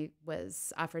that's when I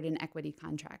was offered an equity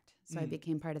contract. So I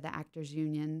became part of the Actors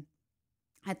Union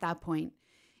at that point.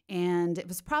 And it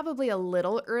was probably a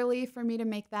little early for me to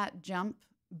make that jump,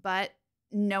 but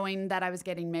knowing that I was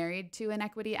getting married to an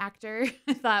equity actor,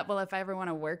 I thought, well, if I ever want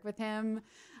to work with him,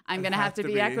 I'm going to have to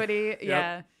be equity. Yep.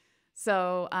 Yeah.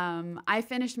 So I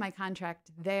finished my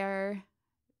contract there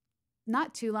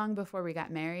not too long before we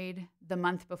got married. The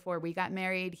month before we got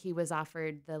married, he was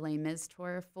offered the Les Mis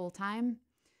tour full time.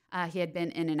 He had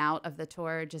been in and out of the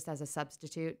tour just as a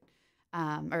substitute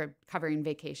or covering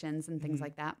vacations and things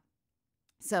like that.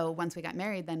 So once we got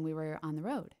married, then we were on the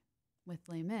road with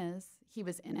Les Mis. He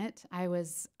was in it. I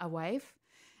was a wife.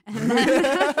 And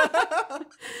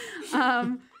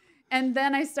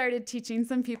then I started teaching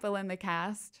some people in the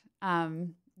cast,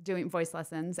 doing voice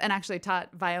lessons, and actually taught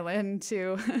violin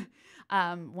to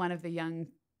one of the young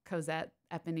Cosette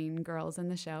Eponine girls in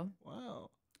the show. Wow.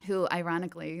 Who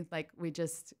ironically, like, we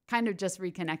just kind of just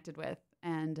reconnected with.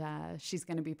 And she's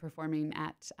going to be performing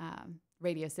at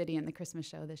Radio City in the Christmas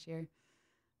show this year.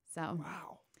 So,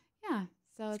 wow. Yeah.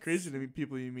 So it's crazy to meet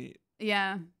people you meet.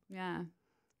 Yeah. Yeah.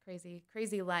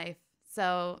 Crazy life.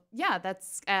 So, yeah,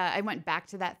 that's, I went back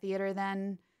to that theater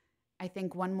then, I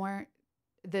think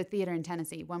the theater in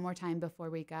Tennessee, one more time before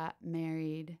we got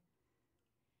married.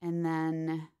 And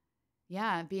then,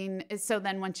 yeah, so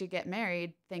then once you get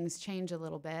married, things change a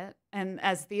little bit. And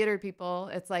as theater people,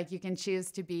 it's like you can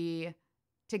choose to be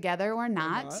together or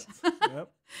not. Yep.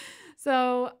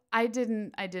 So I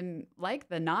didn't like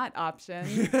the not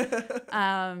option.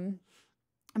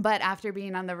 But after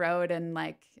being on the road and,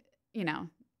 like,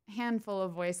 handful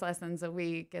of voice lessons a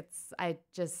week, I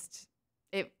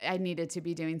needed to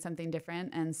be doing something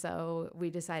different. And so we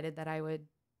decided that I would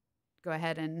go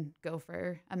ahead and go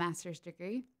for a master's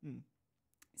degree.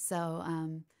 So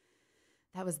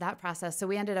that was that process. So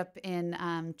we ended up in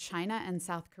China and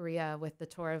South Korea with the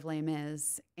tour of Les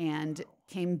Mis, and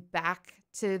came back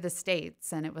to the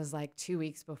States. And it was like 2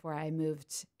 weeks before I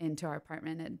moved into our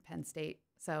apartment at Penn State.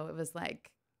 So it was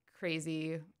like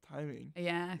crazy timing.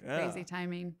 Yeah, crazy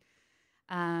timing.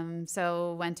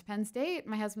 So went to Penn State.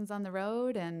 My husband's on the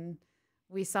road, and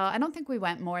I don't think we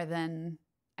went more than,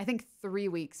 I think 3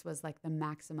 weeks was like the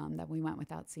maximum that we went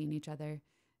without seeing each other.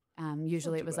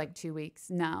 Usually it was like 2 weeks.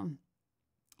 No.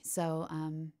 So,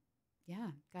 yeah,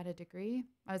 got a degree.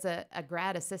 I was a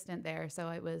grad assistant there,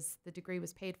 so the degree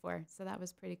was paid for. So that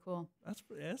was pretty cool. That's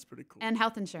pretty cool. And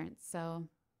health insurance. So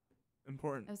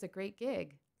important. It was a great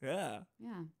gig. Yeah.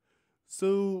 Yeah.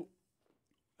 So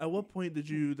at what point did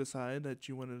you decide that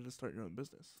you wanted to start your own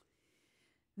business?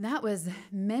 That was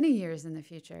many years in the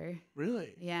future.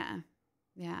 Really? Yeah.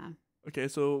 Yeah. Okay,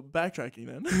 so backtracking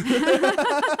then.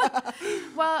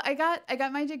 Well, I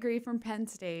got my degree from Penn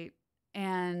State,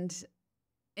 and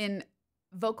in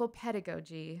vocal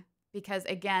pedagogy, because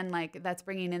again, like, that's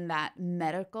bringing in that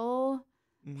medical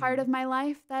part of my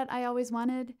life that I always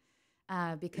wanted.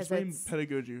 Because it's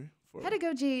pedagogy.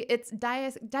 Pedagogy, it's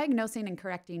diagnosing and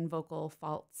correcting vocal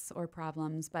faults or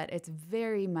problems, but it's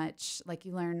very much like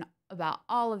you learn about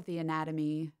all of the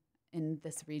anatomy in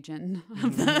this region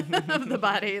of the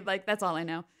body. Like, that's all I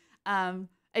know.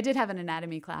 I did have an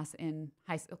anatomy class in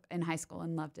high school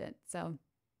and loved it. So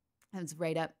it was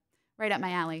right up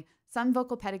my alley. Some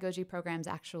vocal pedagogy programs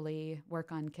actually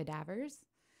work on cadavers.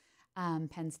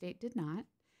 Penn State did not.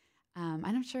 I'm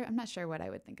not sure what I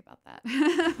would think about that,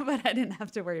 but I didn't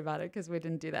have to worry about it because we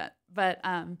didn't do that. But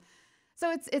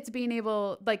so it's being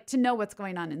able, like, to know what's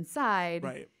going on inside.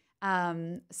 Right.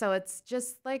 So it's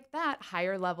just like that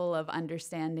higher level of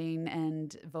understanding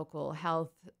and vocal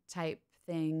health type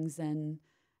things. And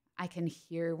I can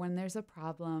hear when there's a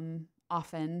problem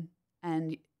often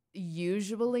and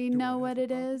usually know what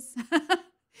it is.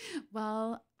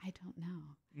 Well, I don't know.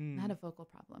 Not a vocal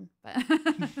problem, but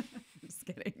I'm just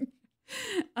kidding.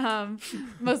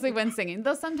 Mostly when singing,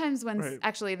 though sometimes when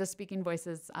actually the speaking voice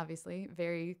is obviously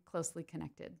very closely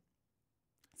connected.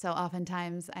 So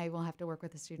oftentimes I will have to work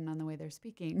with a student on the way they're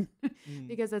speaking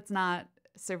because it's not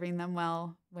serving them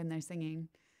well when they're singing.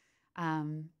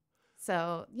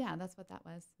 So yeah, that's what that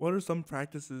was. What are some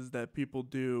practices that people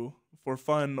do for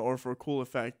fun or for cool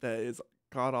effect that is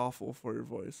god awful for your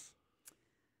voice?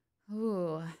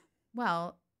 Ooh,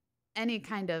 well, any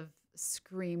kind of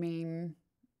screaming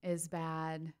is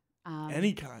bad.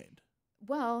 Any kind?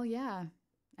 Well, yeah.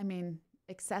 I mean,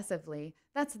 excessively.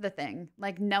 That's the thing.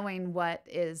 Like, knowing what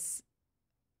is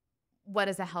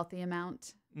a healthy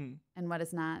amount and what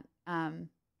is not.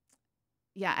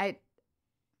 Yeah, I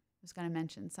was going to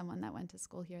mention someone that went to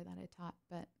school here that I taught,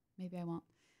 but maybe I won't,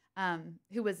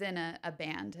 who was in a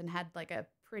band and had like a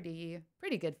pretty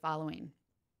good following,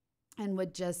 and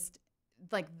would just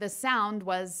like, the sound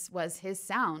was his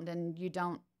sound, and you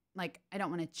don't like, I don't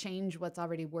want to change what's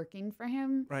already working for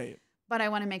him. Right. But I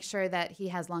want to make sure that he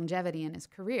has longevity in his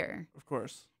career. Of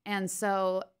course. And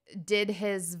so did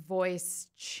his voice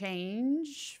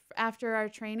change after our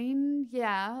training?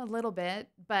 Yeah, a little bit,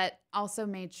 but also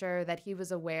made sure that he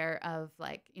was aware of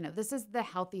like, you know, this is the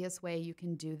healthiest way you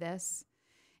can do this.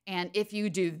 And if you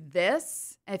do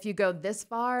this, if you go this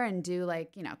far and do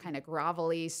like, you know, kind of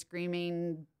grovelly,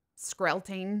 screaming,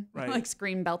 skrelting, right. like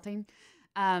scream belting,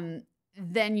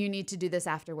 then you need to do this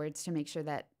afterwards to make sure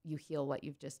that you heal what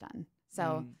you've just done.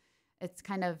 So it's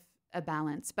kind of a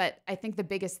balance. But I think the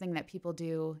biggest thing that people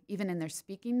do, even in their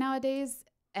speaking nowadays,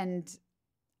 and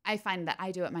I find that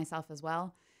I do it myself as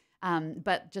well,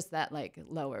 but just that like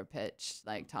lower pitch,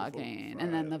 like talking,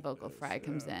 and then the vocal fry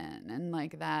comes in, and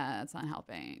like that's not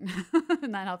helping,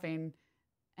 not helping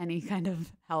any kind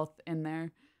of health in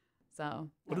there. So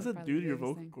what does it do to your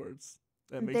vocal cords?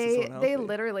 That makes they it so healthy? They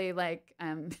literally like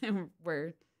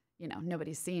we're, you know,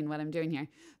 nobody's seeing what I'm doing here,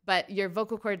 but your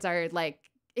vocal cords are like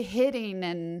hitting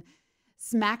and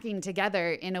smacking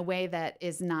together in a way that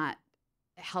is not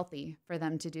healthy for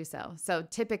them to do so. So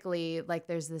typically, like,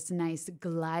 there's this nice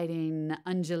gliding,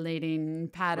 undulating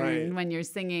pattern when you're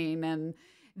singing, and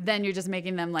then you're just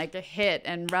making them like a hit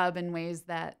and rub in ways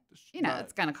that, you know,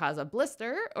 it's going to cause a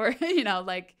blister or, you know,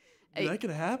 like that could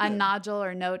happen. A nodule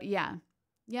or note. Yeah.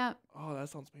 Yeah. Oh, that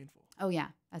sounds painful. Oh, yeah.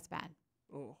 That's bad.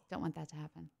 Oh. Don't want that to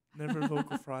happen. Never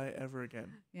vocal fry ever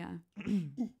again. Yeah.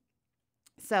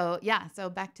 So, yeah. So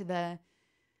back to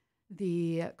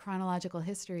the chronological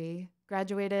history.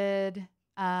 Graduated. We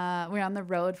were on the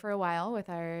road for a while with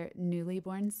our newly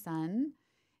born son,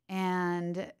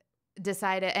 and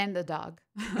decided, and a dog.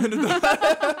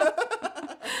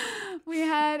 we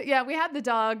had the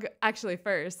dog actually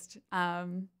first.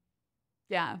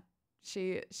 Yeah,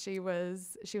 she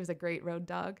was a great road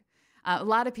dog. A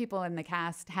lot of people in the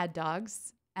cast had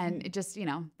dogs, and it just, you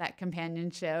know, that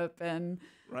companionship and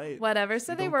whatever.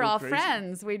 So they were all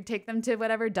friends. We'd take them to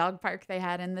whatever dog park they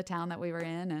had in the town that we were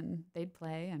in, and they'd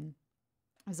play, and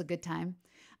it was a good time.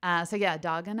 So yeah, a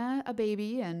dog and a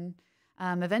baby, and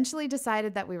eventually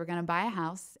decided that we were going to buy a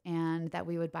house, and that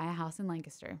we would buy a house in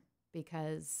Lancaster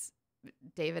because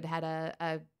David had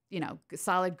a you know,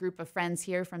 solid group of friends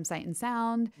here from Sight and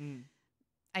Sound.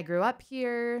 I grew up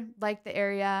here, liked the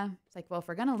area. It's like, well, if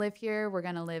we're going to live here, we're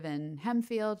going to live in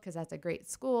Hempfield because that's a great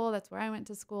school. That's where I went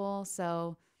to school.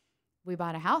 So we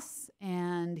bought a house,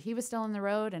 and he was still on the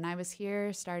road, and I was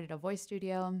here, started a voice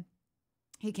studio.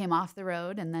 He came off the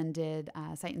road and then did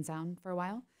Sight and Sound for a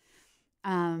while.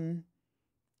 And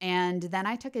then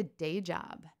I took a day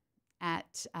job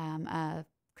at a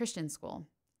Christian school,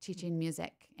 teaching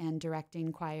music and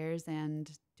directing choirs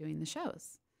and doing the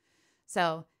shows.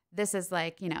 So this is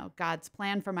like, you know, God's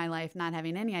plan for my life, not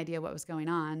having any idea what was going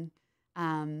on.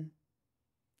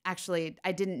 Actually,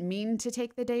 I didn't mean to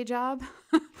take the day job.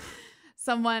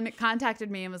 Someone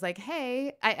contacted me and was like,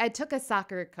 hey, I took a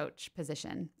soccer coach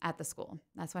position at the school.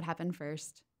 That's what happened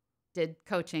first. Did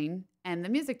coaching, and the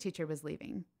music teacher was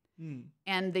leaving.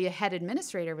 And the head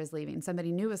administrator was leaving.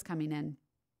 Somebody new was coming in.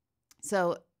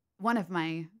 So one of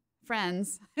my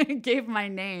friends gave my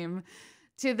name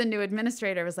to the new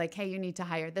administrator, was like, hey, you need to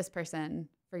hire this person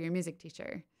for your music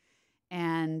teacher.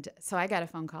 And so I got a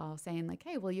phone call saying like,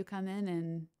 hey, will you come in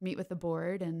and meet with the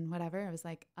board and whatever? I was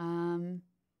like,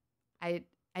 I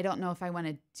don't know if I want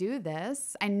to do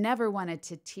this. I never wanted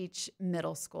to teach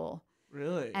middle school.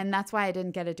 Really? And that's why I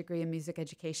didn't get a degree in music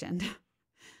education.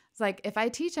 It's like, if I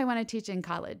teach, I want to teach in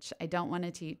college. I don't want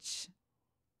to teach.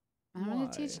 I don't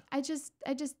want to teach. I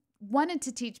just wanted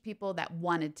to teach people that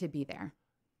wanted to be there.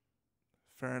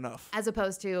 Fair enough. As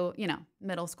opposed to, you know,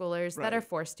 middle schoolers that are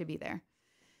forced to be there.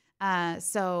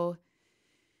 So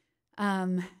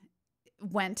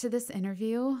went to this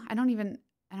interview. I don't even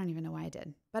know why I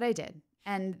did, but I did.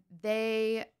 And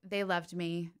they loved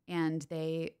me, and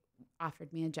they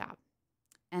offered me a job.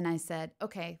 And I said,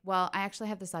 okay, well, I actually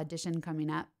have this audition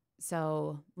coming up,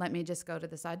 so let me just go to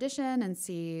this audition and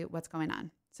see what's going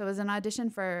on. So it was an audition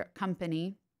for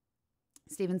Accompanying,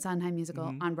 Stephen Sondheim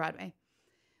musical on Broadway,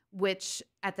 which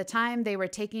at the time they were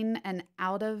taking an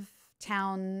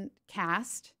out-of-town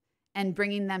cast and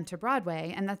bringing them to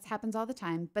Broadway, and that happens all the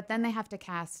time. But then they have to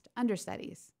cast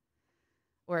understudies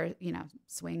or, you know,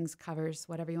 swings, covers,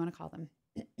 whatever you want to call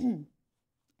them.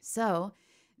 So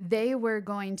they were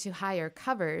going to hire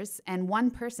covers, and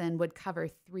one person would cover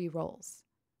 3 roles,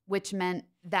 which meant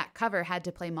that cover had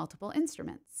to play multiple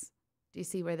instruments. Do you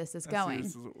see where this is going?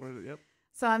 Yep.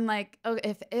 So I'm like, oh,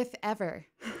 if ever,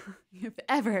 if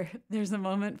ever there's a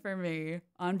moment for me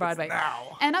on Broadway. It's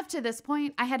now. And up to this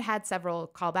point, I had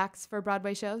several callbacks for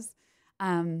Broadway shows.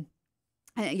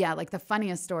 Yeah, like the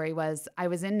funniest story was I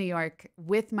was in New York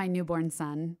with my newborn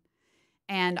son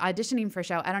and auditioning for a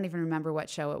show. I don't even remember what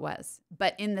show it was,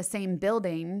 but in the same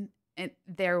building,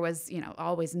 there was,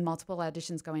 always multiple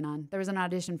auditions going on. There was an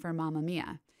audition for Mamma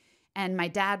Mia. And my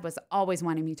dad was always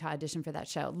wanting me to audition for that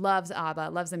show. Loves ABBA,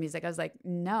 loves the music. I was like,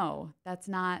 no, that's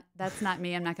not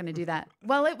me. I'm not going to do that.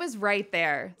 Well, it was right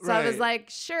there. So I was like,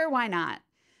 sure, why not?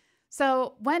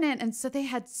 So went in, and so they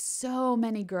had so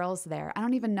many girls there. I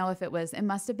don't even know if it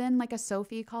must have been like a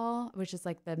Sophie call, which is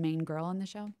like the main girl in the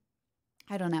show.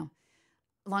 I don't know.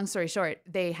 Long story short,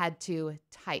 they had to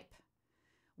type,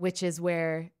 which is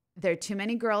where there are too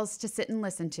many girls to sit and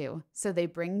listen to. So they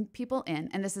bring people in.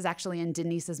 And this is actually in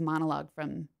Denise's monologue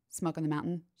from Smoke on the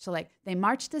Mountain. So they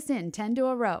marched us in 10 to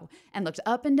a row and looked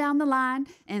up and down the line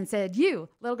and said, you,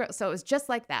 little girl. So it was just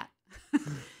like that.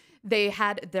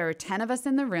 There were 10 of us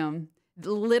in the room,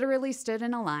 literally stood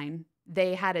in a line.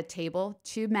 They had a table.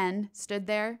 2 men stood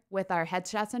there with our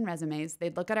headshots and resumes.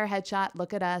 They'd look at our headshot,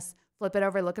 look at us, flip it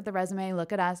over, look at the resume,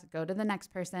 look at us, go to the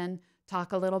next person,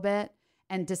 talk a little bit,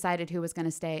 and decided who was going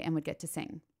to stay and would get to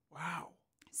sing. Wow.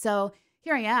 So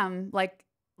here I am, like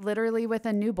literally with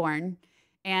a newborn,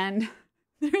 and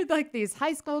there are like these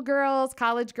high school girls,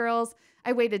 college girls.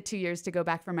 I waited 2 years to go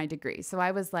back for my degree. So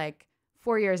I was like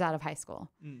 4 years out of high school.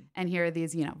 And here are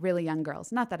these, really young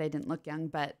girls. Not that I didn't look young,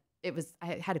 but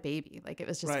I had a baby. Like it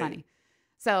was just funny.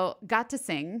 So got to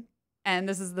sing. And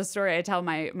this is the story I tell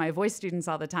my voice students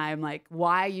all the time, like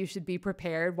why you should be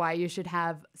prepared, why you should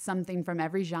have something from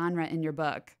every genre in your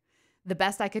book. The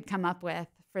best I could come up with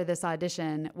for this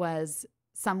audition was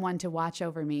Someone to Watch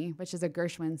Over Me, which is a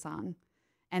Gershwin song.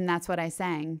 And that's what I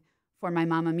sang for my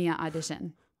Mamma Mia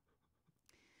audition.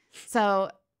 So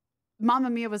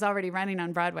Mamma Mia was already running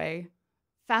on Broadway.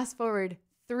 Fast forward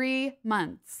 3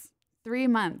 months. 3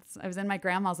 months. I was in my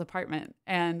grandma's apartment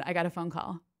and I got a phone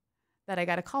call that I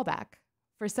got a call back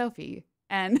for Sophie.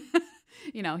 And,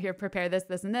 here, prepare this,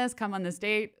 this, and this, come on this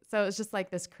date. So it was just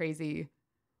like this crazy,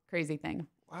 crazy thing.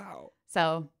 Wow.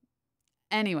 So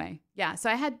anyway, yeah. So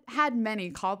I had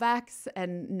many callbacks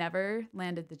and never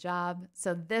landed the job.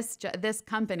 So this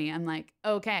company, I'm like,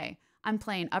 okay, I'm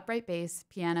playing upright bass,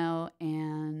 piano,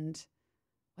 and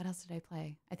what else did I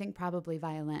play? I think probably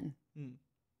violin.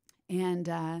 And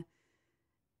I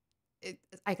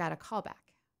got a call back.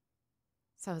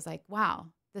 So I was like, wow,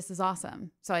 this is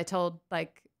awesome. So I told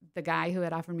the guy who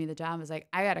had offered me the job, I was like,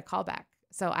 I got a call back.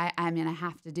 So I'm going to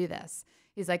have to do this.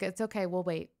 He's like, it's okay. We'll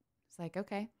wait. It's like,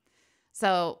 okay.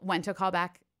 So went to a call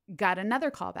back, got another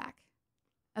call back.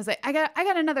 I was like, I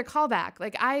got another call back.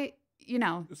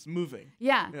 It's moving.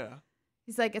 Yeah. Yeah.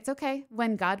 He's like, it's okay.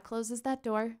 When God closes that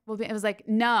door, it was like,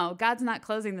 no, God's not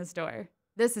closing this door.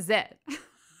 This is it.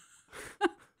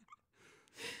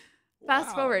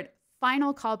 Fast forward,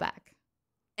 final callback.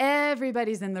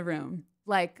 Everybody's in the room,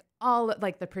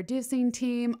 the producing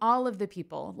team, all of the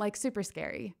people, super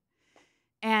scary.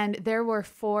 And there were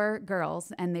 4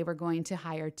 girls and they were going to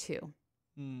hire 2.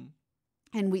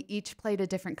 And we each played a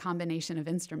different combination of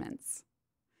instruments.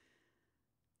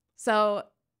 So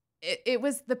it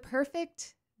was the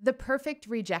perfect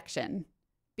rejection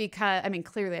because,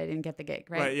 clearly I didn't get the gig,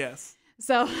 right? Right, yes.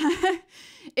 So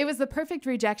it was the perfect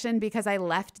rejection because I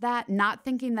left that not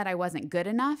thinking that I wasn't good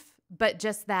enough, but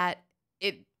just that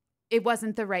it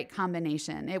wasn't the right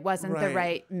combination. It wasn't the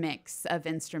right mix of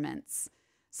instruments.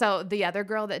 So the other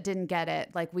girl that didn't get it,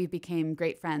 we became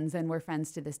great friends and we're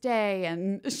friends to this day.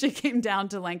 And she came down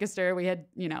to Lancaster. We had,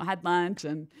 had lunch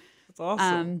and that's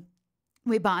awesome.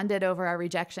 We bonded over our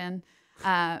rejection.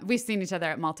 We've seen each other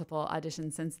at multiple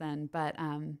auditions since then, but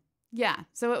yeah,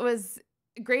 so it was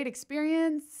a great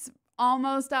experience,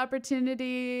 almost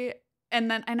opportunity.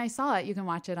 And I saw it. You can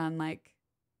watch it on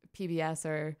PBS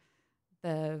or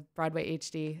the Broadway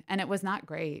HD. And it was not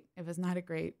great. It was not a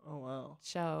great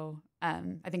show.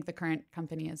 I think the current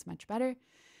company is much better,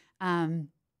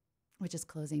 which is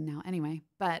closing now anyway.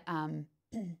 But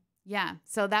yeah,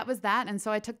 so that was that. And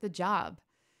so I took the job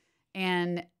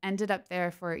and ended up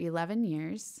there for 11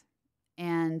 years.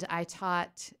 And I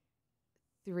taught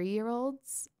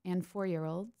 3-year-olds and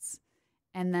 4-year-olds,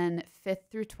 and then 5th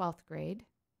through 12th grade.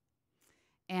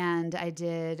 And I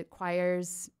did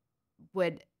choirs,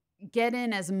 would get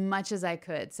in as much as I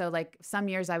could. So some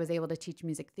years I was able to teach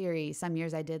music theory. Some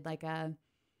years I did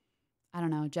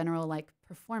general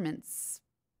performance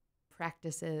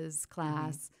practices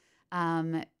class.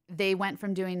 They went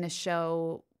from doing the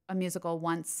show a musical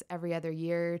once every other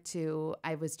year to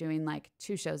I was doing like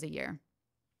 2 shows a year.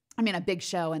 I mean, a big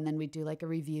show, and then we'd do like a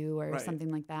review or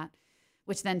something like that,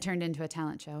 which then turned into a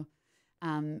talent show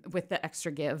with the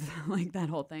extra give, like that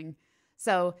whole thing.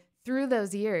 So through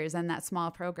those years and that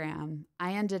small program,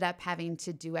 I ended up having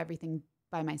to do everything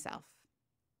by myself.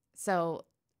 So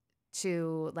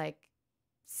to like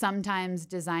sometimes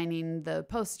designing the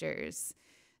posters,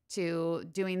 to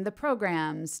doing the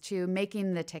programs, to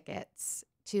making the tickets,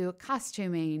 to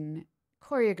costuming,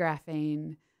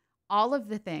 choreographing, all of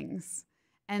the things.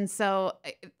 And so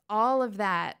all of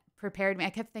that prepared me. I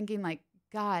kept thinking like,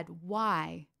 God,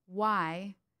 why?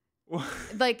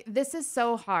 Like, this is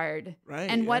so hard. Right.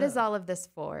 And what is all of this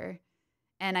for?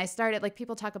 And I started, like,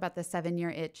 people talk about the 7-year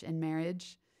itch in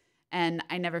marriage. And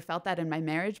I never felt that in my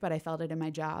marriage, but I felt it in my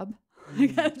job.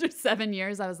 Like, after 7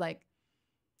 years, I was like,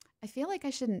 I feel like I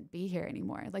shouldn't be here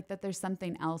anymore. Like, that there's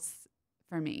something else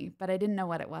for me, but I didn't know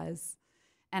what it was.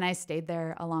 And I stayed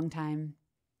there a long time.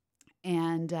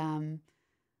 And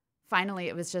finally,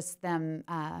 it was just them,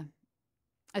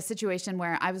 a situation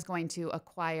where I was going to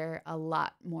acquire a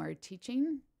lot more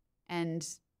teaching and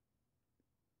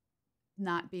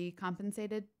not be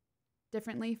compensated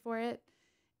differently for it.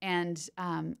 And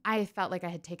I felt like I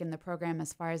had taken the program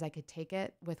as far as I could take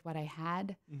it with what I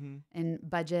had in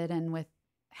budget and with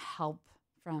help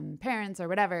from parents or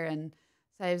whatever. And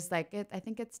so I was like, I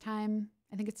think it's time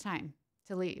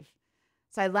to leave.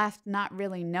 So I left not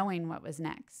really knowing what was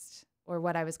next or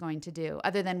what I was going to do,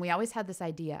 other than we always had this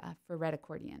idea for red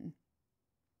accordion.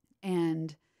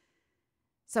 And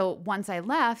so once I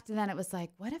left, then it was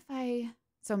like,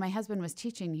 so my husband was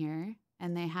teaching here,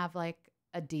 and they have like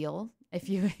a deal. If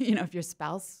if your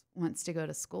spouse wants to go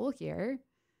to school here,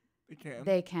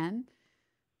 they can.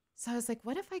 So I was like,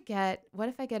 what if I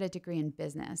get a degree in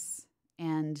business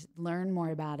and learn more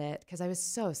about it? Because I was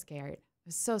so scared. I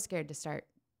was so scared to start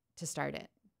it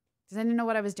because I didn't know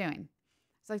what I was doing.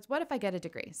 So like, what if I get a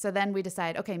degree? So then we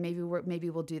decide, okay, maybe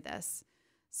we'll do this.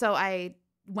 So I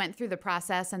went through the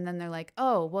process, and then they're like,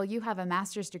 oh, well, you have a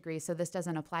master's degree, so this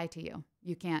doesn't apply to you.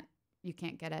 You can't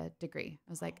get a degree.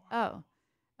 I was like, oh,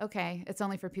 okay. It's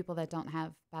only for people that don't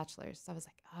have bachelors. So I was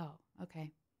like, oh,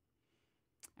 okay.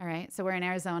 All right. So we're in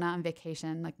Arizona on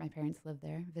vacation. Like, my parents live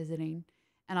there visiting.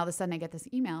 And all of a sudden I get this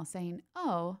email saying,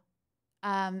 oh,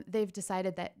 they've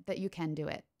decided that you can do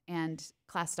it, and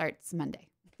class starts Monday.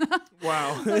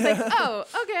 Wow. I was like, oh,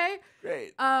 okay.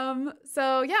 Great.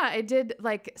 So yeah, I did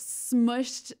like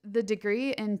smushed the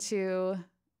degree into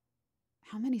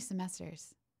how many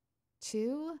semesters?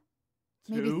 2?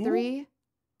 Maybe 3?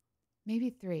 Maybe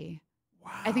 3.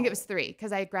 Wow. I think it was 3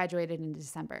 because I graduated in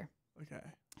December. Okay.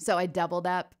 So I doubled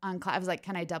up on class. I was like,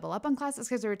 can I double up on classes?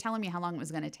 Because they were telling me how long it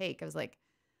was going to take. I was like,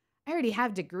 I already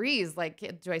have degrees. Like,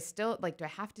 do I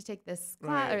have to take this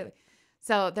class? Right.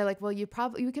 So they're like, well, you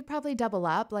could probably double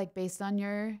up, like, based on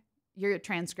your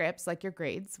transcripts, like your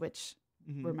grades, which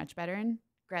were much better in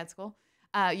grad school.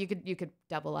 You could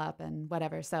double up and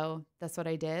whatever. So that's what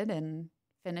I did, and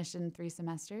finished in 3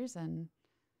 semesters. And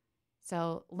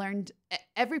so learned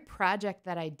every project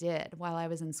that I did while I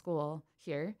was in school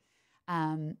here.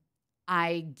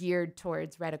 I geared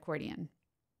towards red accordion.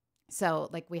 So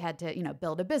like, we had to,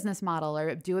 build a business model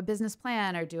or do a business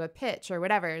plan or do a pitch or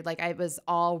whatever. Like, I was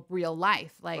all real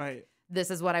life. Like, This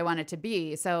is what I want it to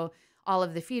be. So all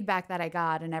of the feedback that I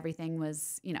got and everything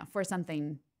was, for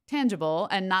something tangible,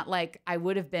 and not like I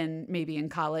would have been maybe in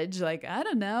college. Like, I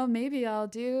don't know, maybe I'll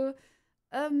do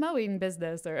a mowing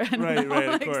business or I don't know,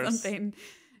 like of course. Something.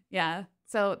 Yeah.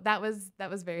 So that was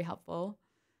very helpful.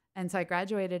 And so I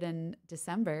graduated in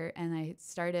December, and I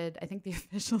think the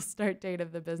official start date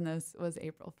of the business was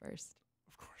April 1st.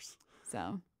 Of course.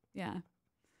 So, yeah.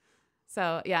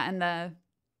 And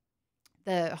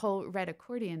the whole red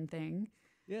accordion thing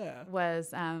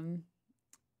was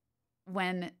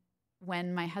when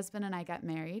my husband and I got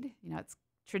married. It's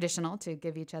traditional to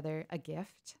give each other a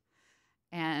gift.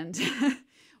 And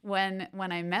when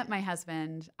I met my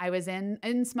husband, I was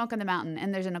in Smoke on the Mountain,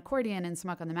 and there's an accordion in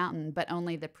Smoke on the Mountain, but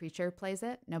only the preacher plays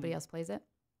it. Nobody else plays it.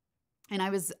 And I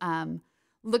was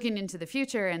looking into the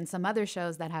future and some other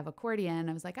shows that have accordion.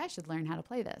 I was like, I should learn how to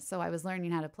play this. So I was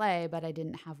learning how to play, but I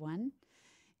didn't have one.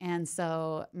 And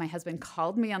so my husband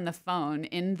called me on the phone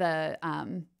in the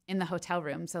hotel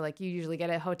room. So like, you usually get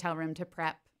a hotel room to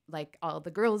prep, like all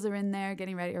the girls are in there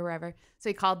getting ready or wherever. So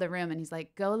he called the room, and he's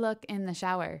like, go look in the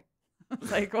shower. I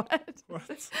was like, what?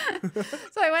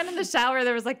 So I went in the shower.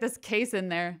 There was like this case in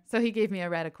there. So he gave me a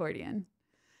red accordion.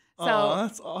 So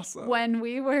that's awesome. When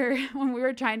we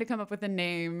were trying to come up with a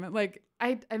name, like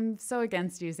I'm so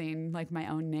against using like my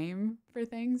own name for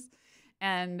things.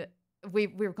 And we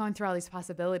were going through all these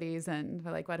possibilities, and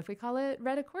we're like, what if we call it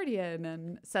Red Accordion?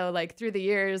 And so like through the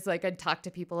years, like I'd talk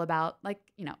to people about like,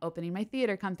 you know, opening my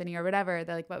theater company or whatever.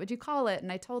 They're like, what would you call it?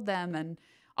 And I told them, and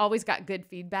always got good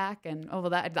feedback, and oh,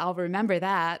 well, I'll remember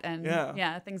that. And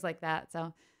yeah, things like that.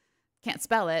 So can't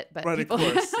spell it, but right, people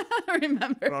of course.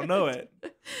 remember. I'll know it.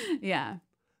 Yeah.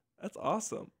 That's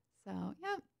awesome. So,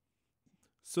 yeah.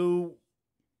 So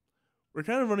we're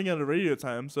kind of running out of radio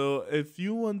time. So if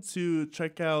you want to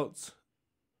check out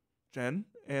Jen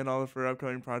and all of her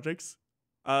upcoming projects,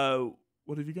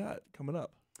 what have you got coming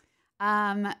up?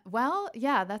 Well,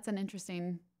 yeah, that's an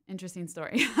interesting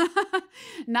story.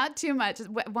 Not too much.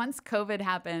 Once COVID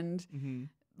happened,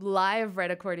 live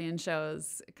Red Accordion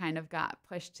shows kind of got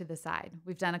pushed to the side.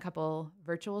 We've done a couple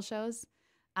virtual shows.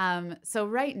 So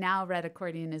right now, Red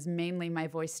Accordion is mainly my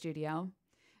voice studio.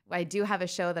 I do have a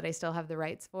show that I still have the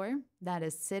rights for that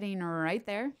is sitting right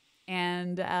there.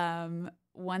 And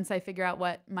once I figure out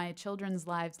what my children's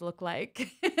lives look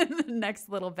like in the next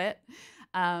little bit,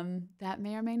 that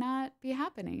may or may not be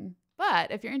happening.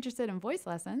 But if you're interested in voice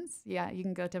lessons, yeah, you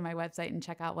can go to my website and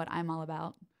check out what I'm all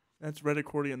about. That's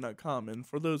redaccordion.com. And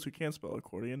for those who can't spell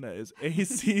accordion, that is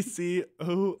ACCORDION.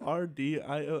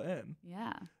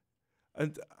 Yeah.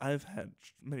 And I've had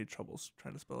many troubles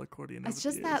trying to spell accordion. It's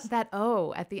just that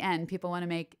O at the end. People want to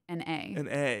make an A. An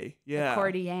A, yeah.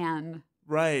 Accordion.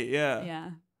 Right, yeah. Yeah.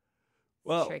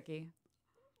 Well, it's tricky.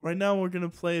 Right now we're going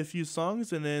to play a few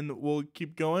songs, and then we'll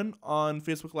keep going on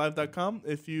FacebookLive.com.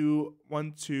 If you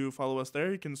want to follow us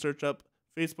there, you can search up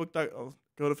go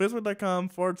to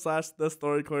Facebook.com/The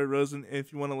Story Corey Rosen.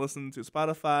 If you want to listen to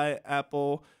Spotify,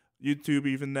 Apple, YouTube,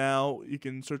 even now, you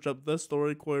can search up The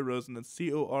Story Corey Rosen. That's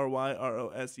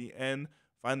CORYROSEN.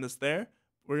 Find us there.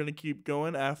 We're going to keep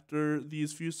going after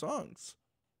these few songs.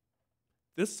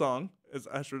 This song is,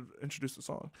 I should introduce the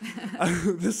song.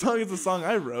 This song is a song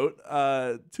I wrote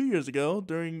 2 years ago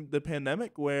during the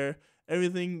pandemic, where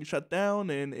everything shut down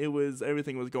and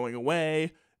everything was going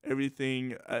away.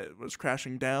 Everything was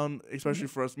crashing down, especially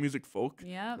for us music folk.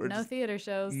 Yeah, no theater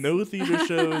shows. No theater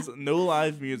shows, no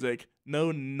live music,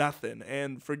 no nothing.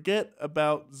 And forget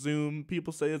about Zoom.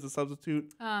 People say it's a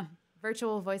substitute.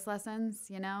 Virtual voice lessons,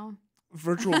 you know?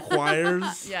 Virtual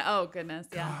choirs. Yeah, oh goodness,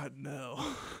 yeah. God, no.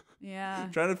 Yeah.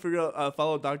 Trying to figure out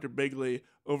follow Dr. Bigley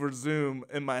over Zoom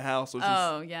in my house was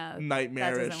just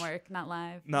nightmarish. That doesn't work. Not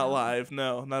live. Not live.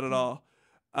 No, not at all.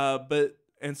 But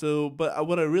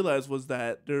what I realized was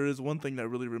that there is one thing that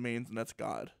really remains, and that's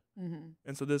God. Mm-hmm.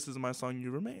 And so this is my song,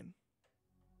 You Remain.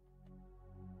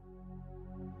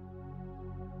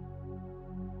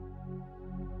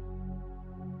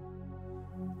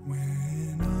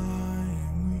 When I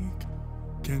am weak,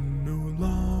 can no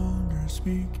longer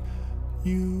speak,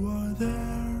 you are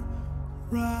there,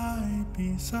 right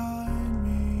beside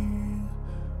me.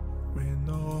 When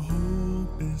all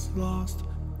hope is lost,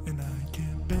 and I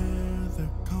can't bear the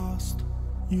cost,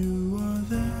 you are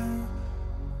there,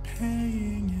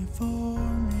 paying it for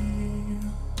me.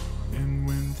 And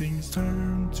when things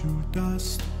turn to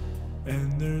dust,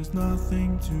 and there's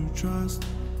nothing to trust,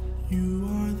 you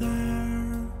are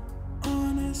there,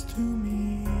 honest to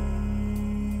me.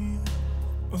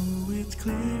 Oh, it's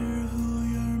clear who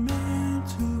you're meant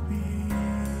to be.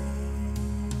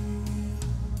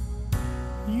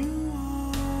 You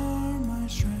are my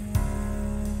strength.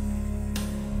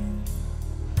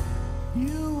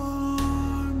 You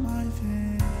are my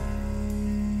faith.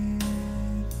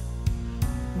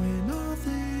 When all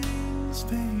things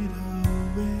fade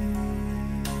away,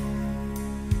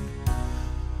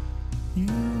 you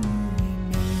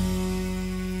remain.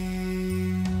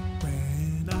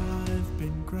 When I've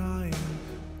been crying,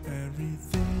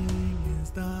 everything is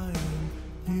dying,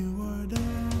 you are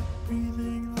there,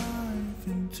 breathing life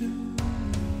into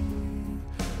me.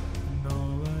 And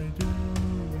all I do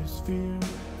is fear,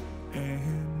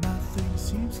 and nothing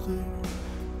seems clear.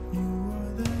 You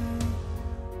are there,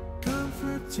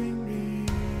 comforting me.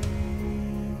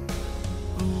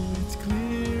 Oh, it's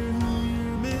clear who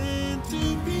you're meant to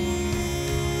be.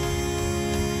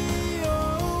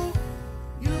 Oh,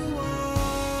 you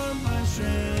are my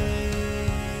strength.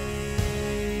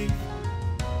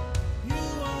 You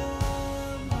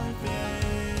are my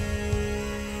faith.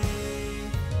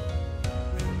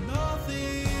 When all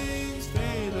things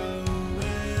fade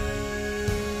away,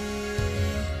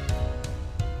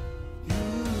 you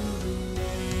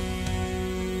remain.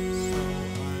 So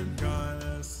I'm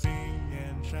gonna sing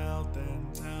and shout and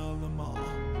tell them all.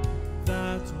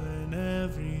 That's when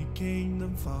every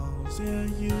kingdom falls. Yeah,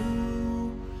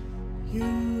 you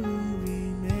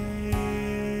remain.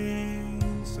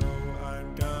 So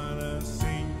I'm gonna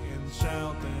sing and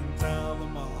shout and tell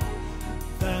them all.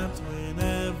 That's when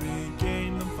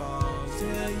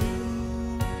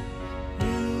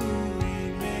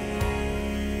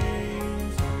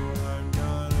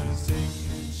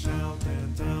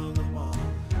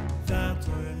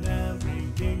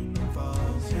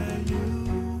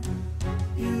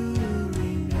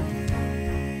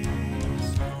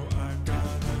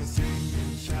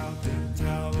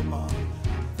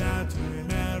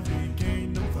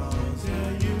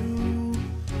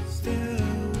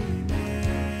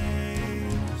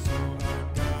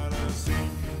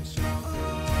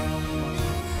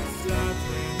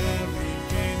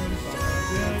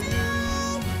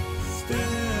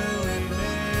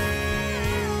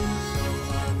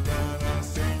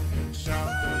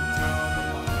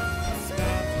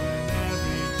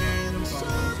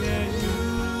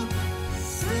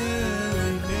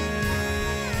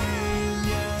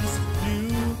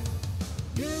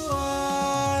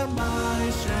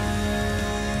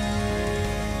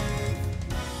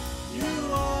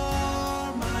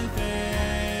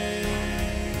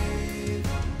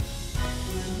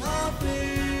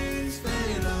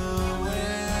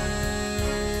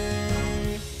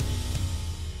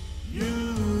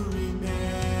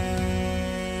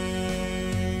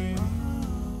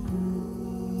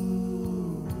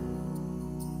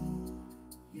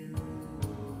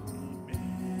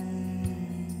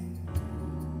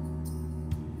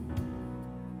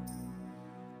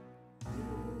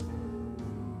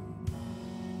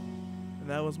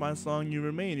that was my song, You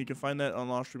Remain. You can find that on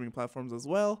all streaming platforms as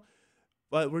well.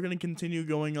 But we're going to continue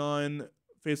going on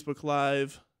Facebook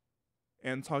Live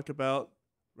and talk about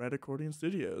Red Accordion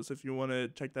Studios. If you want to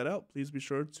check that out, please be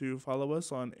sure to follow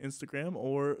us on Instagram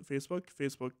or Facebook,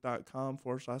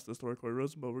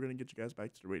 facebook.com/thestorycoreyrosen. But we're going to get you guys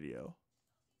back to the radio.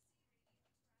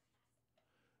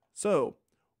 So,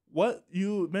 what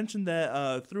you mentioned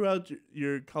that throughout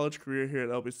your college career here at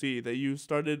LBC, that you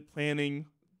started planning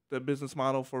the business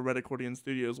model for Red Accordion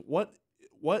Studios. What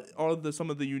are some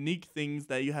of the unique things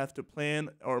that you have to plan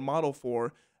or model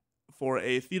for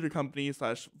a theater company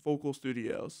 / vocal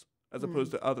studios as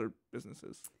opposed to other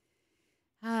businesses?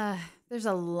 There's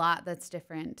a lot that's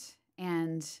different.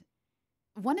 And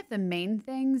one of the main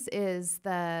things is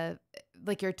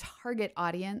your target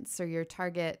audience or your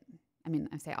target,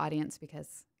 I say audience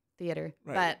because theater,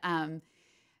 right. But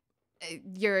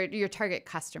your target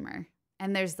customer.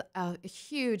 And there's a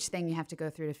huge thing you have to go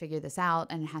through to figure this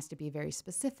out, and it has to be very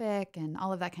specific and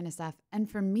all of that kind of stuff. And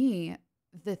for me,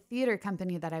 the theater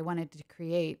company that I wanted to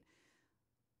create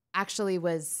actually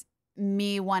was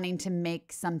me wanting to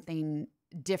make something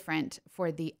different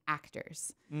for the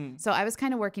actors. So I was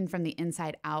kind of working from the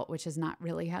inside out, which is not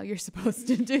really how you're supposed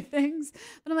to do things.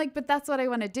 But I'm like, but that's what I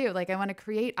want to do. Like, I want to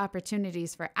create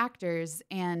opportunities for actors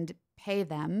and pay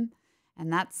them.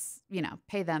 And that's,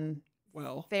 pay them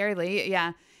well fairly.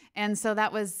 Yeah. And so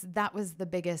that was the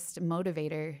biggest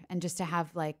motivator. And just to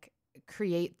have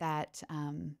create that,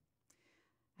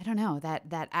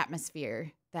 that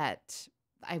atmosphere that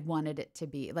I wanted it to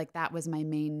be. Like, that was my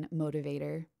main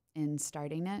motivator in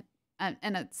starting it. And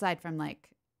aside from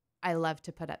I love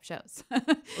to put up shows. Of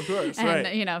course, and, right.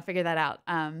 Figure that out.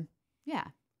 Yeah.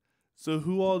 So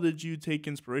who all did you take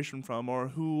inspiration from, or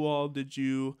who all did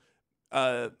you,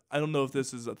 I don't know if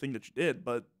this is a thing that you did,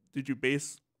 but did you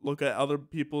look at other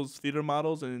people's theater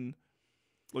models and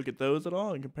look at those at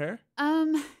all and compare?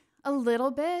 A little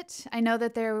bit. I know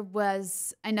that there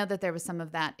was some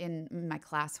of that in my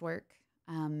classwork,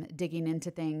 digging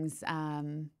into things.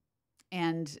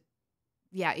 And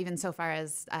yeah, even so far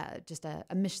as just a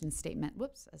mission statement.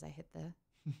 Whoops, as I hit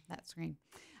that screen.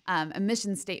 A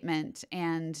mission statement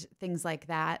and things like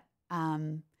that.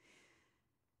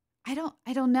 I don't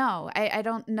know. I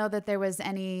don't know that there was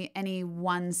any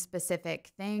one specific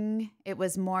thing. It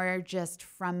was more just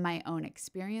from my own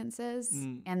experiences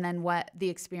and then what the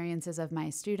experiences of my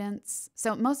students.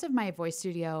 So most of my voice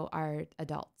studio are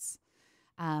adults,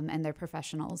 and they're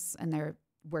professionals and they're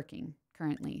working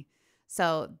currently.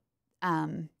 So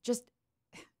just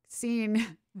seeing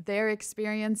their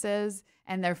experiences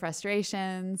and their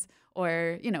frustrations,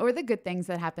 or the good things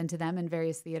that happen to them in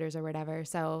various theaters or whatever.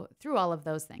 So through all of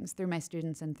those things, through my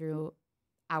students and through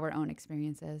our own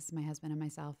experiences, my husband and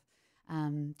myself,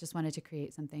 just wanted to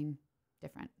create something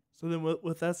different. So then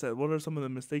with that said, what are some of the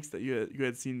mistakes that you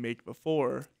had seen make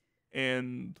before,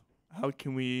 and how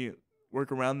can we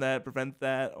work around that, prevent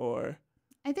that? Or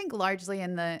I think largely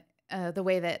in the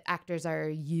way that actors are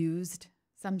used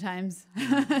sometimes,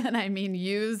 and I mean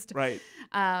used. Right.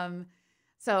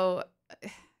 So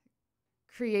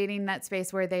creating that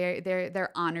space where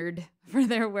they're honored for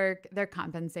their work, they're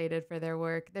compensated for their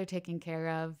work, they're taken care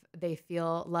of, they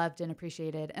feel loved and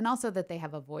appreciated, and also that they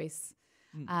have a voice.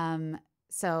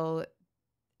 So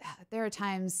there are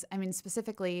times,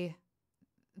 specifically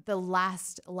the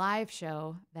last live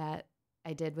show that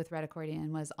I did with Red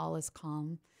Accordion was All Is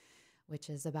Calm, which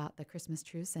is about the Christmas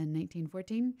truce in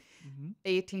 1914.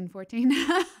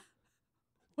 1814.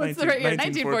 What's the right year?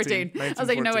 1914. I was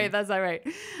like, no, wait, that's not right.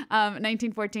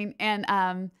 1914.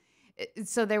 And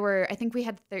so there were, I think we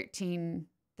had 13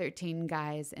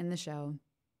 guys in the show,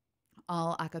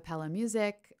 all a cappella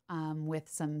music, with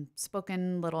some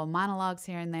spoken little monologues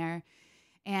here and there.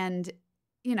 And,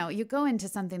 you go into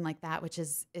something like that, which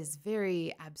is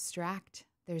very abstract.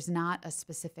 There's not a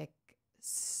specific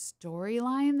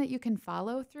storyline that you can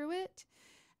follow through it.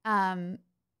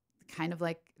 Kind of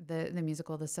like the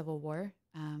musical, The Civil War,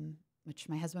 which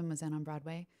my husband was in on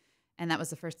Broadway. And that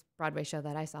was the first Broadway show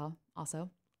that I saw also.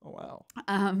 Oh, wow.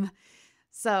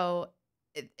 So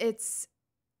it's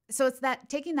that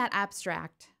taking that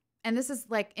abstract, and this is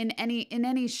like in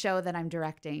any show that I'm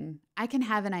directing, I can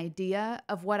have an idea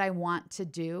of what I want to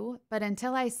do, but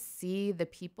until I see the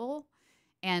people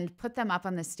and put them up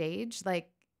on the stage,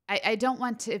 I don't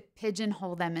want to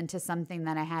pigeonhole them into something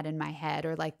that I had in my head,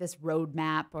 or like this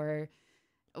roadmap or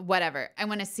whatever. I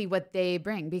want to see what they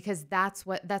bring, because that's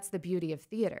the beauty of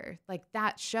theater. Like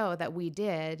that show that we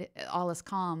did, All Is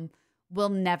Calm, will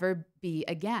never be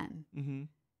again. Mm-hmm.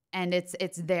 And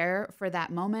it's there for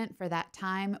that moment, for that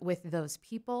time with those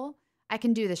people. I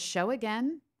can do the show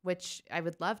again, which I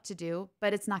would love to do,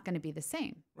 but it's not going to be the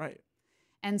same. Right.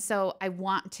 And so I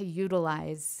want to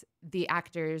utilize the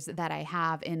actors that I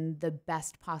have in the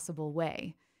best possible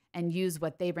way and use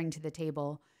what they bring to the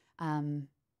table,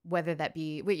 whether that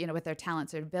be, with their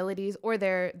talents or abilities or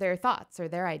their thoughts or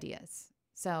their ideas.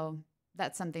 So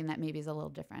that's something that maybe is a little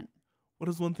different. What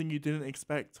is one thing you didn't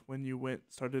expect when you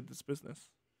started this business?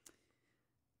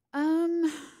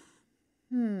 I'm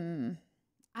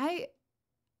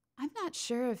not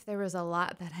sure if there was a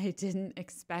lot that I didn't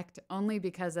expect, only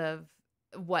because of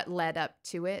what led up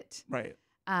to it. Right.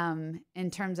 In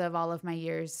terms of all of my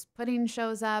years putting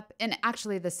shows up in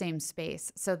actually the same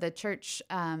space. So the church,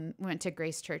 went to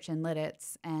Grace Church in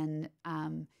Lidditz, and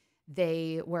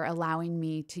they were allowing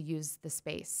me to use the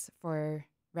space for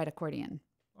Red Accordion.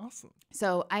 Awesome.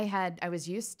 So I was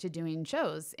used to doing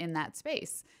shows in that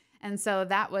space. And so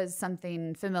that was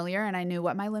something familiar, and I knew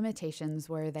what my limitations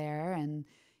were there and,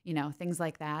 things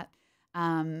like that.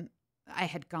 I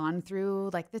had gone through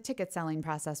like the ticket selling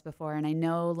process before, and I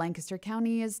know Lancaster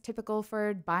County is typical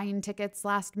for buying tickets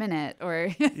last minute or.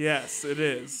 Yes, it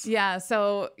is. Yeah.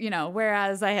 So,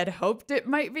 whereas I had hoped it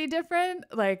might be different,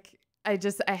 like I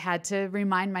had to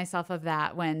remind myself of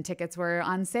that when tickets were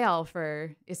on sale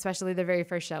for especially the very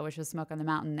first show, which was Smoke on the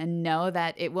Mountain, and know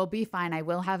that it will be fine. I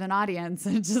will have an audience.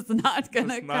 It's just not going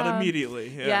to come. Not immediately.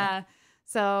 Yeah.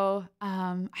 So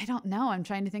I don't know. I'm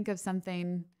trying to think of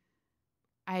something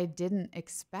I didn't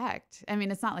expect. I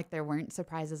mean, it's not like there weren't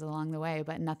surprises along the way,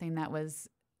 but nothing that was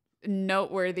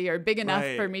noteworthy or big enough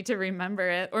for me to remember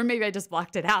it. Or maybe I just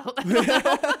blocked it out.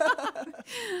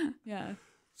 Yeah.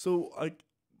 So,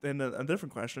 then a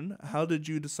different question. How did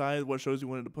you decide what shows you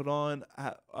wanted to put on?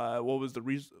 What was the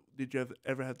reason? Did you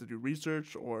ever have to do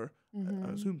research, or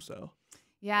I assume so?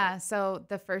 Yeah. So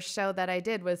the first show that I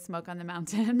did was Smoke on the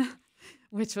Mountain,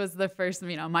 which was the first,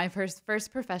 my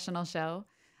first professional show.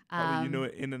 You knew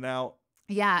it in and out.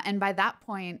 Yeah. And by that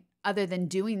point, other than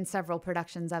doing several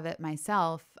productions of it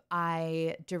myself,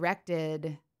 I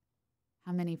directed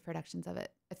how many productions of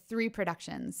it? 3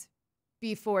 productions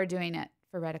before doing it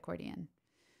for Red Accordion.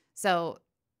 So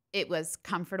it was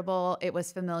comfortable. It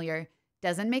was familiar.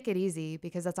 Doesn't make it easy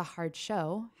because that's a hard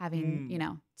show, having,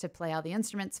 to play all the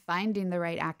instruments, finding the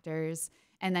right actors,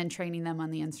 and then training them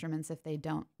on the instruments if they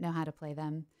don't know how to play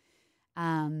them.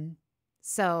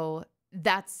 So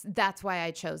that's why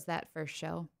I chose that first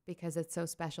show, because it's so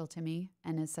special to me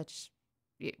and it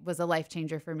was a life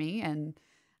changer for me. And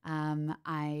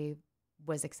I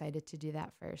was excited to do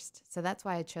that first. So that's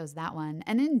why I chose that one.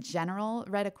 And in general,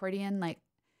 Red Accordion,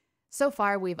 so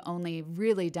far we've only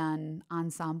really done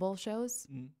ensemble shows,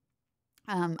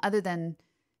 other than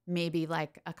maybe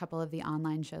like a couple of the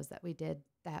online shows that we did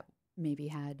that maybe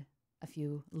had a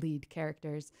few lead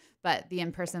characters, but the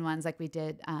in-person ones, like we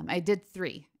did, I did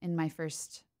 3 in my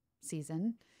first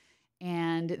season,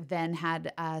 and then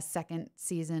had a second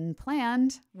season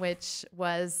planned, which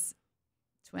was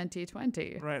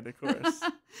 2020. Right, of course.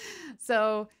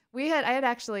 So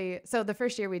the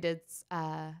first year we did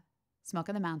Smoke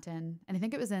on the Mountain, and I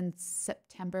think it was in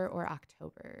September or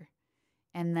October,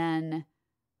 and then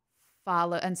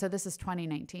and so this is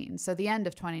 2019. So the end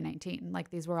of 2019,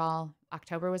 these were all,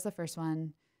 October was the first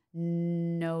one,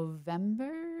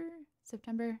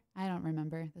 September, I don't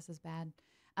remember. This is bad.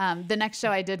 The next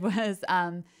show I did was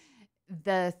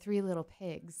the 3 Little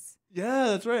Pigs. Yeah,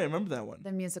 that's right. I remember that one.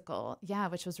 The musical,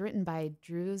 which was written by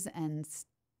Drew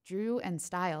and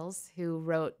Stiles, who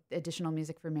wrote additional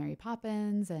music for Mary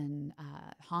Poppins and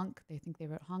Honk. They think they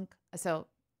wrote Honk. So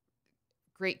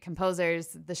great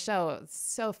composers. The show was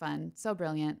so fun, so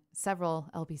brilliant. Several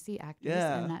LBC actors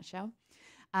in that show.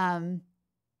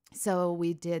 So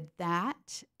we did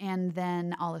that, and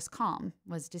then All Is Calm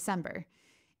was December,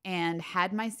 and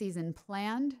had my season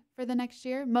planned for the next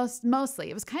year.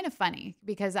 Mostly, it was kind of funny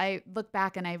because I look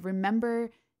back and I remember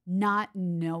not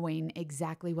knowing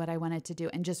exactly what I wanted to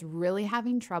do and just really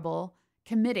having trouble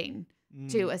committing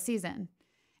to a season.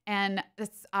 And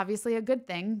it's obviously a good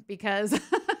thing because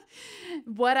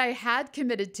what I had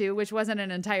committed to, which wasn't an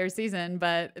entire season,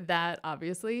 but that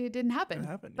obviously didn't happen.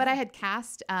 But I had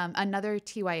cast another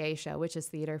TYA show, which is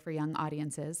theater for young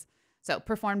audiences. So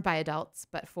performed by adults,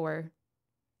 but for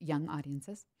young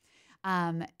audiences.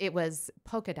 It was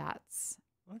Polka Dots,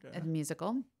 a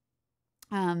musical.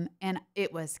 And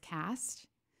it was cast.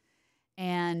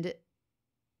 And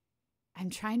I'm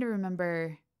trying to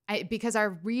remember, because our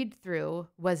read-through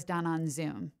was done on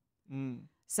Zoom.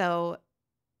 So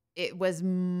it was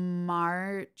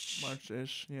March-ish,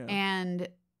 yeah. And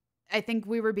I think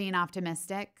we were being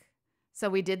optimistic. So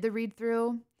we did the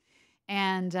read-through.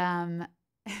 And then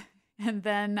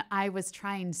I was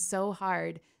trying so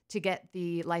hard to get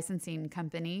the licensing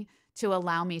company to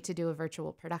allow me to do a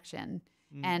virtual production.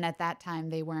 And at that time,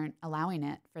 they weren't allowing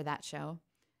it for that show.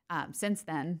 Since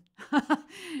then,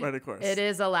 right, of course, it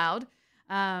is allowed.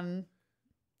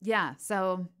 Yeah,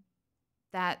 so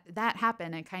that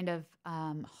happened. It kind of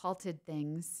halted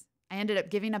things. I ended up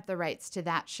giving up the rights to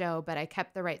that show, but I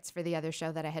kept the rights for the other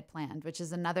show that I had planned, which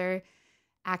is another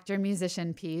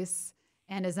actor-musician piece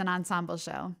and is an ensemble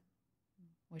show,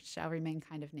 which shall remain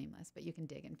kind of nameless, but you can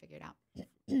dig and figure it out.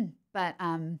 But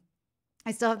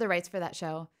I still have the rights for that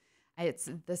show.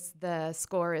 The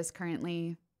score is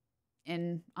currently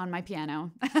on my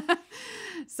piano.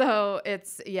 So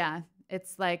it's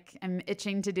like I'm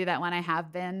itching to do that one. I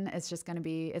have been. It's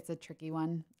a tricky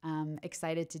one.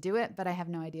 Excited to do it, but I have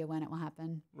no idea when it will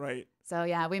happen. Right. So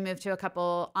yeah, we moved to a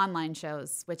couple online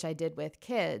shows, which I did with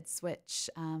kids, which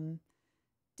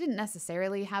didn't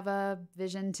necessarily have a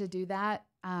vision to do that.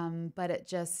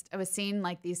 But I was seeing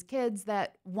like these kids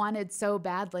that wanted so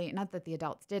badly, not that the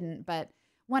adults didn't, but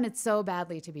wanted so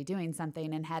badly to be doing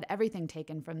something and had everything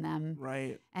taken from them.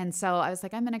 Right. And so I was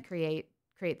like, I'm going to create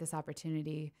this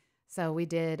opportunity. So we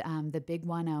did the Big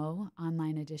 1-0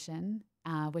 online edition,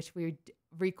 which we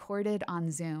recorded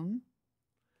on Zoom.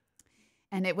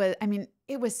 And it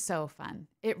was so fun.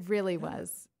 It really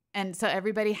was. And so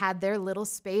everybody had their little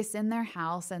space in their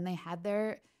house and they had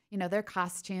their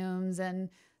costumes, and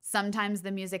sometimes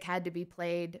the music had to be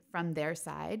played from their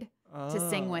side to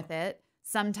sing with it.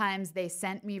 Sometimes they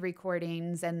sent me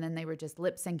recordings and then they were just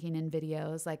lip syncing in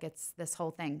videos. Like it's this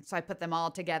whole thing. So I put them all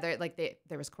together. Like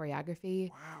there was choreography.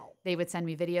 Wow. They would send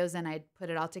me videos and I'd put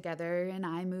it all together in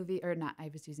iMovie, or not. I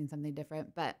was using something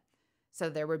different, but so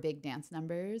there were big dance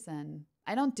numbers, and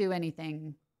I don't do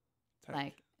anything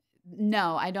like,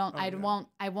 no, I don't.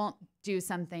 I won't do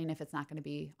something if it's not going to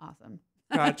be awesome.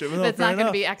 Gotcha. If it's not going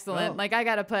to be excellent. Like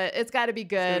it's got to be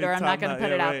good, or I'm not going to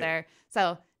put it out there.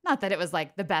 So not that it was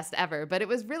like the best ever, but it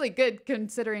was really good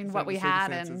considering what we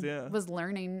had and was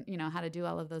learning, how to do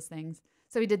all of those things.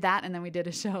 So we did that. And then we did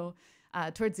a show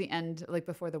towards the end, like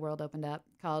before the world opened up,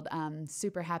 called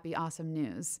Super Happy Awesome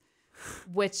News,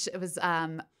 which was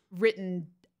written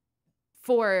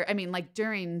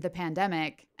during the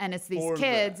pandemic. And it's these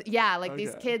kids. Yeah. Like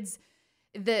these kids,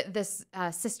 this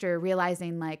sister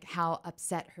realizing like how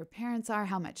upset her parents are,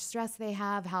 how much stress they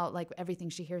have, how like everything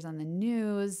she hears on the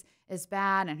news is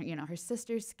bad, and her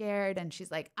sister's scared, and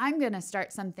she's like, I'm gonna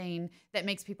start something that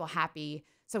makes people happy.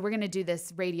 So we're gonna do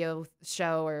this radio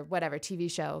show or whatever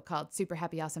TV show called Super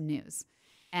Happy Awesome News,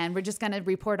 and we're just gonna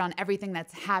report on everything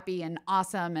that's happy and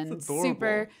awesome and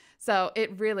super. So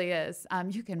it really is.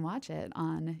 You can watch it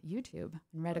on YouTube,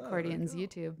 Red Accordion's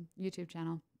YouTube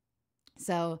channel.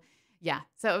 So. Yeah,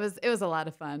 so it was a lot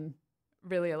of fun,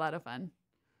 really a lot of fun.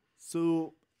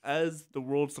 So as the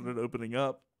world started opening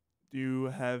up, do you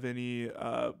have any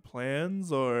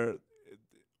plans, or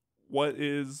what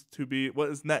is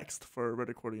next for Red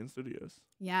Accordion Studios?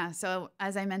 Yeah, so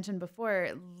as I mentioned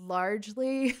before,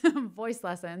 largely voice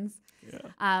lessons,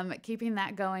 keeping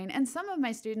that going. And some of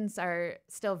my students are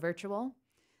still virtual,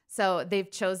 so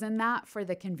they've chosen that for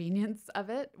the convenience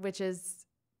of it, which is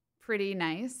pretty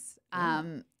nice.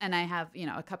 And I have,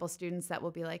 a couple students that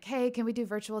will be like, hey, can we do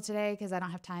virtual today? Because I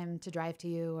don't have time to drive to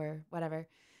you or whatever.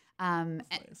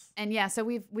 Nice. And yeah, so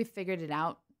we've figured it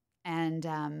out. And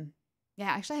I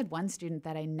actually had one student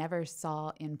that I never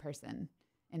saw in person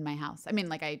in my house. I mean,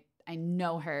 like I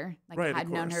know her, like I had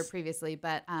known her previously,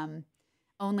 but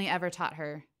only ever taught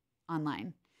her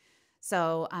online.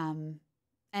 So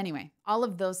anyway, all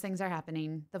of those things are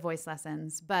happening, the voice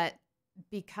lessons, but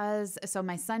so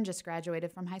my son just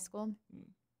graduated from high school,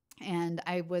 and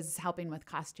I was helping with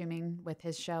costuming with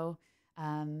his show.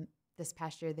 This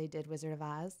past year they did Wizard of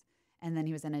Oz, and then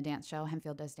he was in a dance show.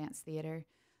 Hempfield does dance theater.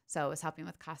 So I was helping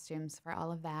with costumes for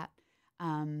all of that.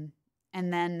 And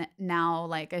then now,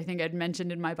 like I think I'd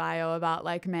mentioned in my bio about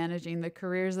like managing the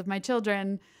careers of my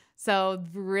children. So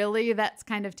really that's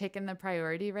kind of taken the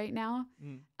priority right now.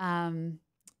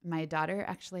 My daughter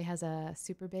actually has a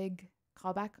super big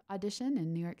callback audition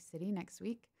in New York City next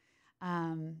week.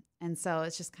 And so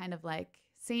it's just kind of like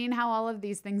seeing how all of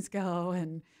these things go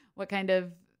and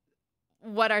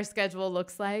what our schedule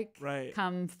looks like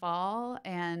come fall,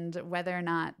 and whether or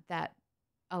not that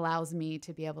allows me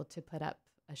to be able to put up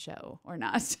a show or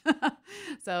not.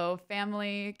 So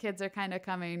family, kids are kind of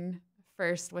coming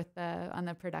first on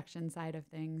the production side of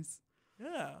things.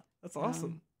 Yeah, that's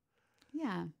awesome.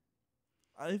 Yeah.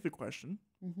 I have a question.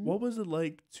 Mm-hmm. What was it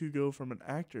like to go from an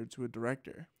actor to a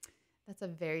director? That's a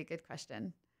very good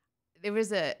question. There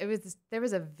was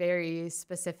a very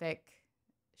specific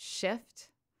shift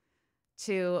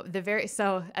to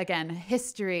so again,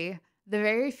 history The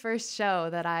very first show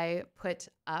that I put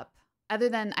up, other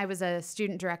than I was a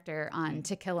student director on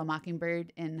To Kill a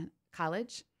Mockingbird in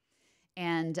college,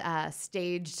 and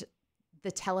staged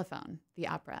the telephone, the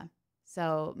opera.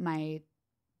 So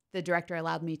the director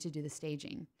allowed me to do the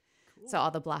staging. Cool. So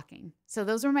all the blocking. So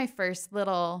those were my first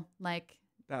little like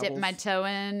Dabbles. Dip my toe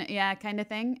in, kind of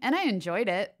thing. And I enjoyed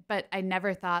it, but I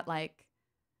never thought like,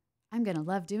 I'm going to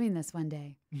love doing this one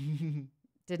day.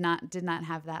 Did not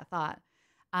have that thought.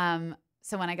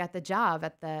 So when I got the job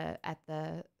at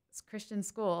the Christian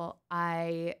school,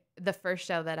 the first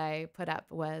show that I put up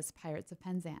was Pirates of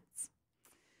Penzance.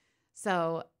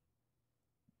 So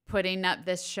putting up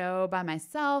this show by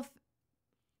myself,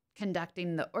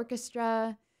 conducting the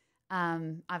orchestra,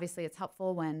 obviously it's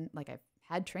helpful when like I've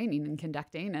had training in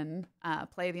conducting and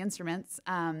play the instruments.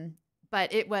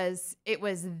 But it was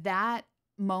that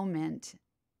moment.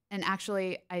 And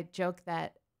actually I joke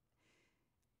that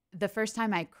the first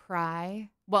time I cry,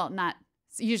 well, not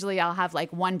usually I'll have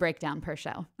like one breakdown per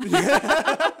show.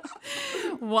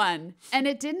 One. And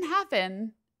it didn't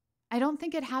happen. I don't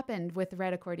think it happened with the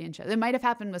Red Accordion show. It might have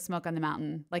happened with Smoke on the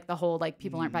Mountain, like the whole like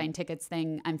people aren't buying tickets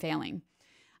thing, I'm failing.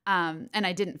 And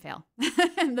I didn't fail.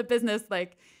 And the business,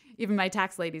 like even my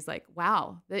tax lady's like,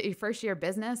 wow, your first year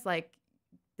business, like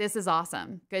this is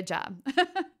awesome. Good job.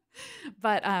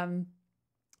 But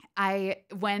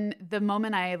when the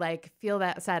moment I like feel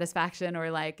that satisfaction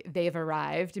or like they've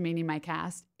arrived, meaning my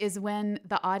cast, is when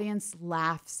the audience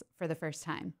laughs for the first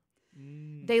time.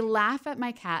 They laugh at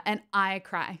my cat and I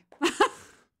cry. Like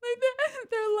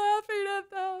they're laughing at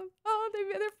them. Oh,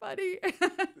 they're funny.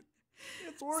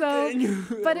 It's working.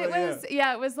 So, but it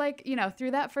was like,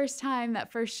 through that first time,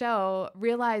 that first show,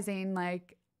 realizing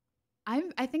like,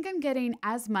 I think I'm getting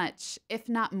as much, if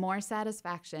not more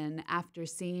satisfaction after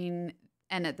seeing,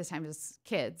 and at the time it was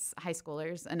kids, high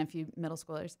schoolers and a few middle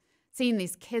schoolers, seeing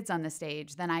these kids on the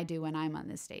stage than I do when I'm on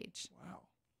the stage. Wow.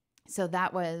 So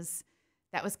that was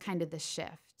kind of the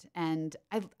shift. And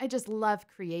I just love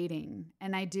creating.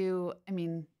 And I do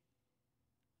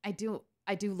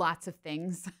lots of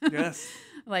things. Yes.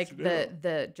 Like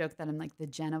the joke that I'm like the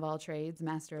Jen of all trades,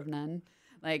 master of none.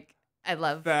 Like I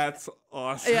love. That's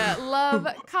awesome. Yeah, love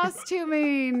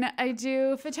costuming. I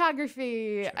do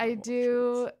photography. I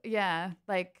do,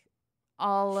 like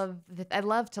all of I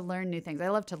love to learn new things. I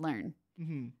love to learn.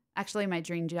 Mm-hmm. Actually, my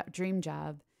dream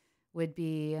job would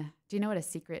be, do you know what a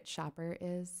secret shopper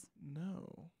is?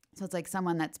 No. So it's like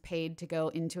someone that's paid to go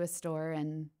into a store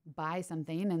and buy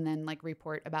something and then like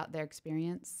report about their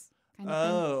experience kind of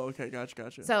thing. Oh, okay.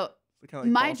 Gotcha. So kind of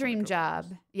like my dream job,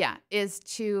 is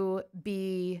to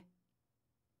be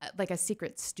like a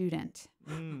secret student,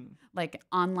 like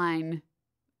online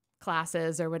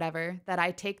classes or whatever, that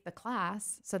I take the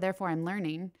class. So therefore I'm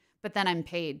learning, but then I'm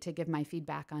paid to give my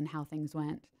feedback on how things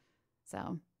went.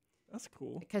 So that's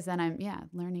cool. Because then I'm,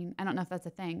 learning. I don't know if that's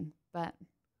a thing, but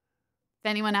if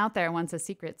anyone out there wants a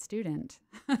secret student,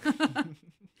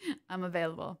 I'm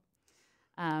available.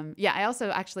 I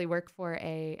also actually work for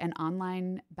an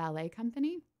online ballet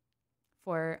company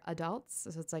for adults.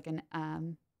 So it's like an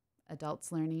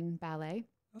adults learning ballet.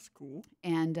 That's cool.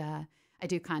 And I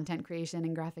do content creation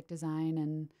and graphic design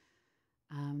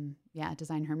and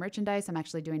design her merchandise. I'm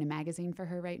actually doing a magazine for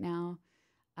her right now.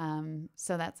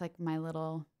 So that's like my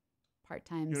little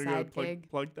part-time side gig.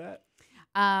 Plug that?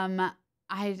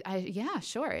 Yeah,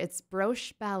 sure. It's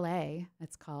Broche Ballet.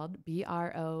 It's called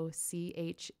BROCHE.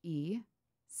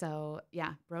 So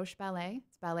Broche Ballet.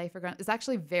 It's ballet for grown. It's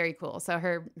actually very cool. So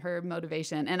her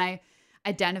motivation, and I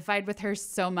identified with her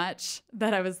so much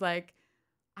that I was like,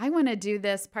 I want to do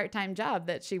this part-time job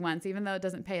that she wants, even though it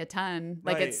doesn't pay a ton.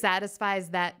 Like it satisfies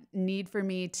that need for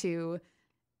me to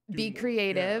be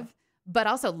creative, but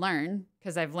also learn,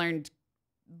 because I've learned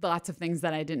lots of things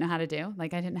that I didn't know how to do.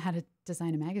 Like I didn't know how to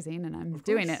design a magazine, and I'm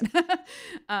doing it.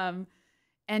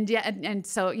 And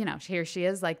so, here she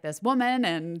is, like this woman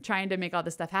and trying to make all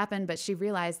this stuff happen. But she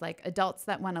realized, like, adults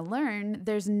that want to learn,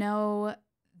 there's no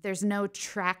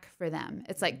track for them.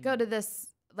 It's like, go to this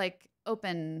like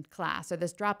open class or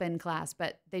this drop-in class,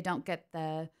 but they don't get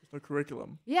the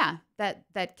curriculum. Yeah,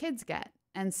 that kids get.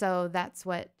 And so that's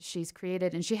what she's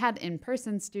created. And she had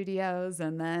in-person studios,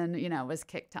 and then, was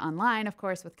kicked to online, of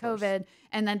course, with COVID,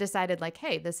 and then decided like,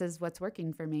 hey, this is what's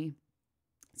working for me.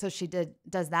 So she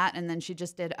does that. And then she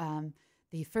just did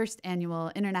the first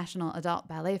annual International Adult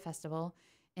Ballet Festival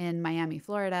in Miami,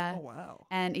 Florida. Oh, wow.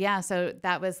 And so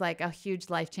that was like a huge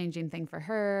life-changing thing for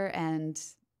her. And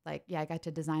like, I got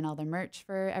to design all the merch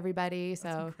for everybody.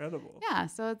 That's incredible. Yeah.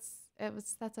 So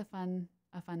that's a fun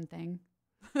thing.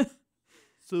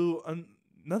 So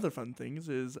another fun thing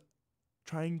is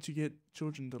trying to get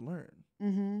children to learn.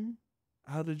 Mm-hmm.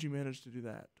 How did you manage to do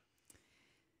that?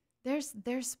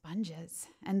 They're sponges,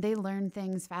 and they learn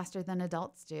things faster than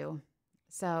adults do.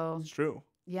 So It's true.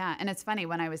 yeah, and it's funny,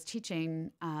 when I was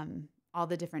teaching all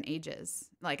the different ages,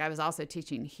 like I was also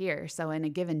teaching here. So in a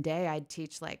given day, I'd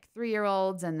teach like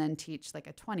 3-year-olds and then teach like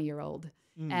a 20-year-old.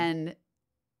 And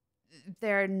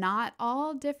they're not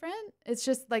all different. It's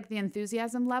just like the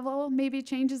enthusiasm level maybe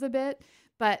changes a bit.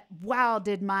 But wow,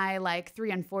 did my like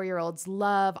 3- and 4-year-olds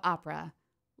love opera.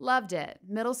 Loved it.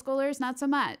 Middle schoolers, not so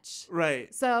much.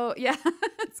 Right. So yeah,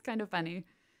 it's kind of funny.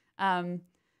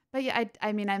 But yeah,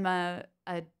 I mean,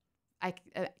 I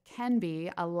can be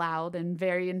a loud and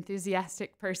very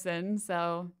enthusiastic person.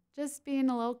 So just being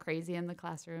a little crazy in the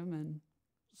classroom. And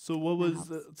so what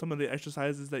was some of the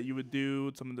exercises that you would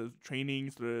do, some of the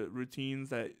trainings, the routines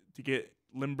that to get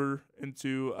limber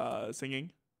into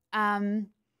singing?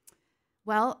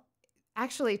 Well,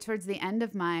 actually, towards the end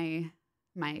of my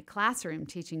classroom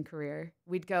teaching career,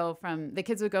 the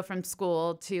kids would go from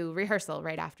school to rehearsal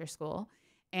right after school.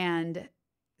 And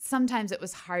sometimes it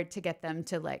was hard to get them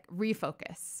to like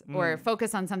refocus or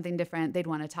focus on something different. They'd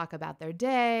want to talk about their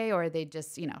day, or they'd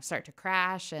just, start to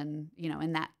crash and,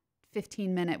 in that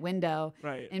 15-minute window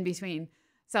in between.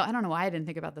 So I don't know why I didn't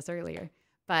think about this earlier,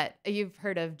 but you've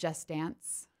heard of Just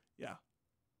Dance? Yeah.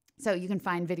 So you can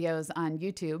find videos on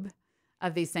YouTube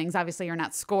of these things. Obviously, you're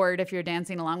not scored if you're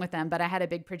dancing along with them, but I had a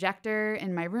big projector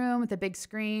in my room with a big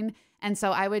screen. And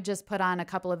so I would just put on a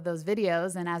couple of those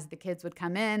videos, and as the kids would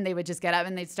come in, they would just get up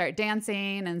and they'd start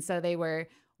dancing. And so they were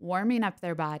warming up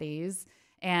their bodies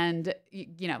and,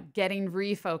 getting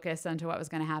refocused onto what was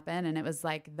going to happen. And it was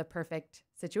like the perfect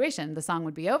situation. The song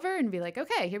would be over and be like,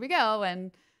 okay, here we go.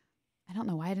 And I don't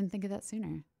know why I didn't think of that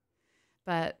sooner.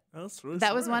 But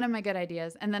that was one of my good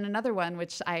ideas. And then another one,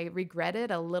 which I regretted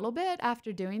a little bit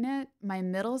after doing it, my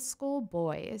middle school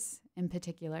boys in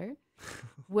particular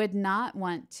would not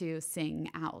want to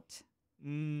sing out.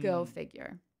 Go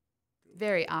figure.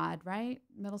 Very odd, right?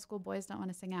 Middle school boys don't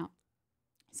want to sing out.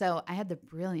 So I had the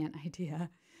brilliant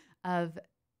idea of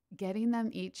getting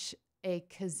them each a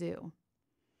kazoo.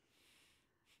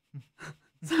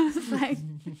 So I was like,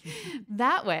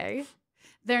 that way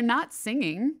they're not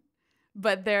singing,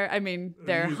 but they're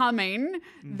humming.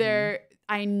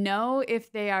 I know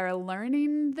if they are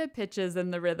learning the pitches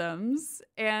and the rhythms,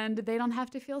 and they don't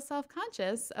have to feel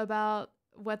self-conscious about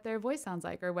what their voice sounds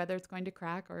like or whether it's going to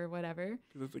crack or whatever.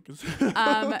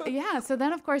 Yeah. So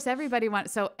then, of course,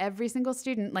 so every single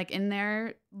student, like in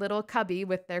their little cubby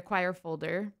with their choir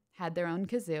folder, had their own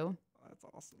kazoo. That's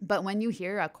awesome. But when you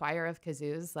hear a choir of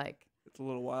kazoos, like, it's a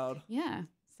little wild. Yeah.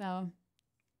 So,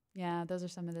 yeah, those are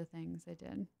some of the things I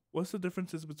did. What's the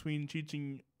differences between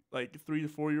teaching like 3 to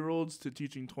 4-year-olds to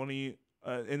teaching 20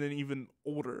 and then even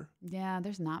older? Yeah,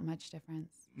 there's not much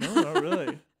difference. No, not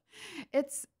really.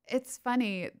 It's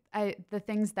funny. The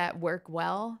things that work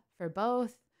well for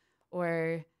both,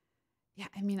 or yeah,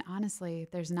 I mean, honestly,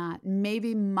 there's not.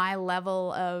 Maybe my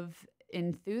level of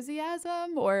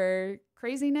enthusiasm or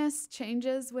craziness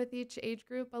changes with each age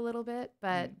group a little bit,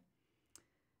 but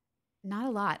not a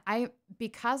lot.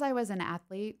 Because I was an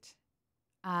athlete,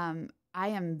 I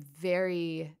am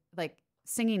very, like,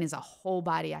 singing is a whole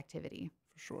body activity.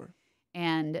 For sure.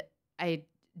 And I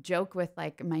joke with,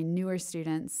 like, my newer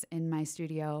students in my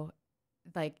studio,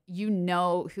 like,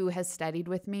 who has studied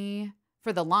with me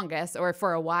for the longest or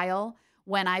for a while,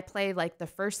 when I play, like, the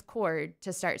first chord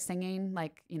to start singing,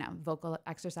 like, vocal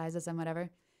exercises and whatever,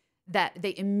 that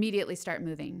they immediately start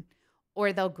moving.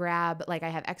 Or they'll grab, like, I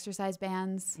have exercise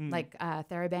bands, like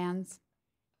TheraBands,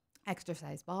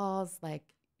 exercise balls, like,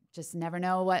 just never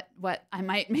know what I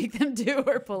might make them do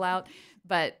or pull out.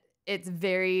 But it's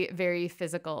very, very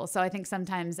physical. So I think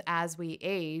sometimes as we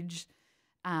age,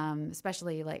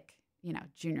 especially like,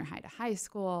 junior high to high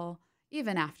school,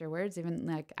 even afterwards, even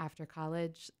like after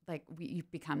college, like you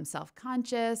become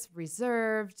self-conscious,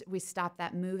 reserved. We stop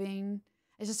that moving.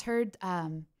 I just heard,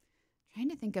 trying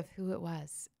to think of who it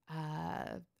was,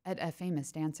 a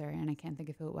famous dancer, and I can't think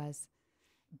of who it was.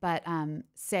 But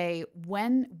say,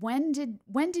 when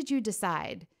did you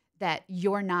decide that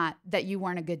you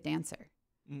weren't a good dancer?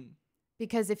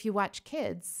 Because if you watch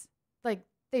kids, like,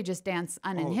 they just dance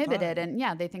uninhibited and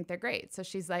yeah, they think they're great. So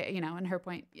she's like, in her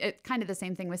point, it's kind of the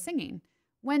same thing with singing.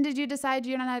 When did you decide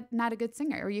you're not a good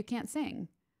singer or you can't sing?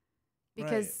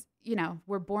 Because,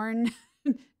 we're born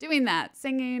doing that,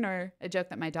 singing, or a joke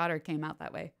that my daughter came out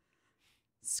that way.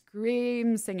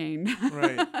 Scream singing.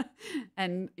 Right.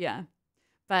 And yeah.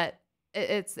 But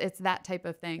it's that type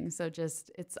of thing. So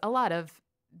it's a lot of,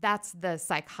 that's the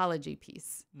psychology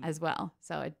piece as well.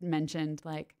 So I mentioned,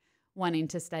 like, wanting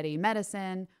to study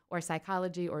medicine or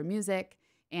psychology or music.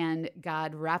 and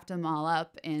God wrapped them all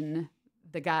up in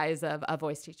the guise of a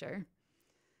voice teacher.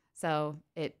 So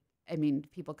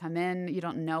people come in, you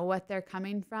don't know what they're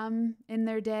coming from in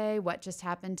their day, what just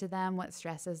happened to them, what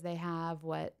stresses they have,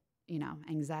 what,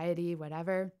 anxiety,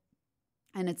 whatever.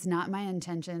 And it's not my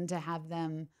intention to have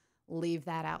them leave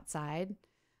that outside,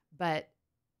 but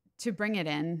to bring it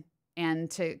in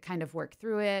and to kind of work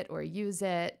through it or use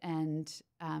it and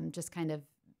just kind of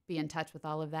be in touch with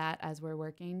all of that as we're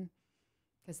working,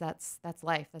 because that's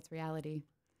life, that's reality.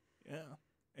 Yeah.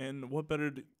 And what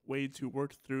better way to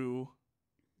work through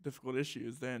difficult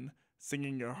issues than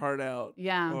singing your heart out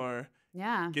or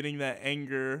getting that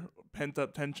anger,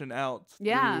 pent-up tension out.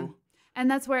 Through. And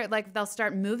that's where they'll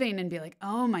start moving and be like,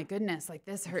 oh my goodness,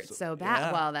 this hurts so bad.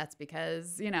 Yeah. Well, that's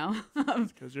because,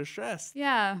 because you're stressed.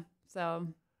 Yeah. So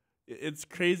it's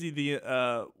crazy.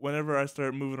 Whenever I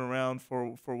start moving around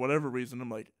for whatever reason, I'm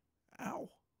like, ow.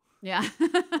 Yeah.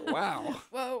 Wow.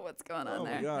 Whoa, what's going on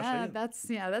there? Oh my gosh.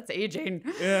 That's aging.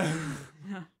 Yeah.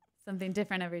 Something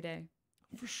different every day.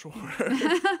 For sure.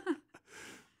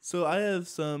 So I have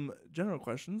some general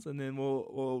questions, and then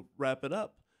we'll wrap it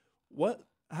up.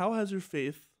 How has your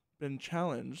faith been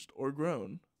challenged or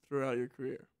grown throughout your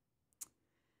career?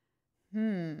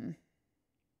 I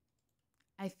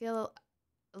feel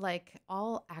like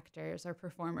all actors or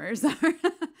performers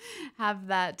have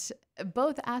that,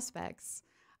 both aspects.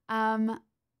 I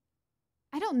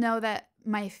don't know that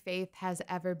my faith has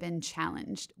ever been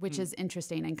challenged, which is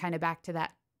interesting, and kind of back to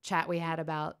that chat we had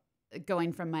about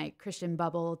going from my Christian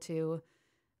bubble to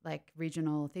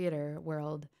regional theater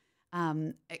world.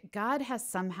 God has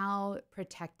somehow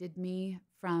protected me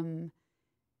from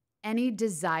any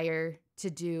desire to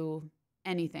do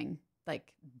anything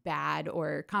bad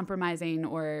or compromising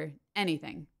or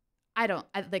anything.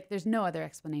 There's no other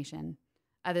explanation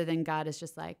other than God is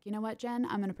just you know what, Jen,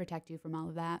 I'm going to protect you from all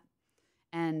of that.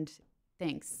 And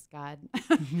thanks, God.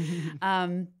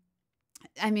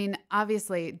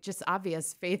 Obviously, just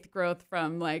obvious faith growth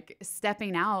from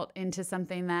stepping out into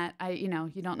something that you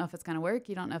don't know if it's going to work.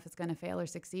 You don't know if it's going to fail or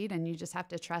succeed. And you just have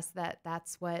to trust that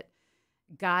that's what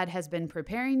God has been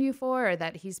preparing you for, or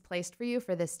that he's placed for you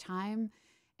for this time.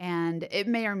 And it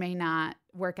may or may not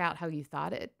work out how you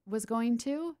thought it was going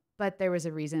to, but there was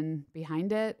a reason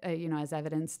behind it, as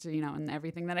evidenced, in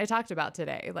everything that I talked about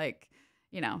today.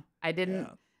 I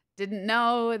didn't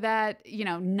know that,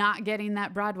 not getting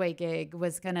that Broadway gig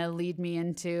was going to lead me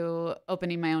into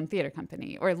opening my own theater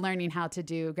company or learning how to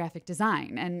do graphic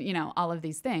design and, all of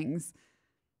these things.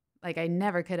 I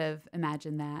never could have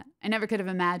imagined that. I never could have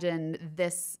imagined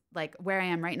this, where I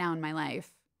am right now in my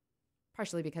life,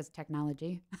 partially because of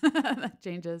technology that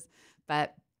changes.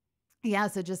 But yeah,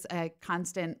 so just a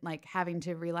constant, having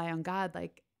to rely on God.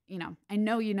 I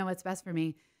know what's best for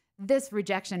me. This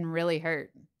rejection really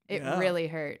hurt. It really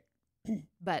hurt.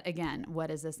 But again, what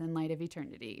is this in light of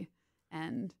eternity?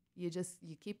 And you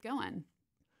keep going,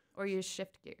 or you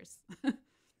shift gears.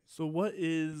 So what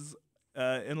is,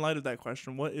 in light of that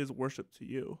question, what is worship to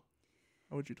you?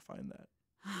 How would you define that?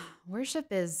 Worship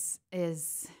is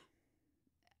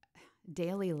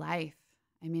daily life.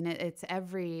 It's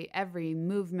every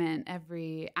movement,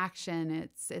 every action.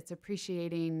 It's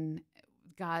appreciating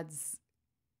God's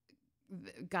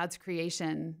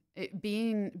creation.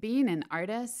 Being an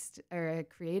artist or a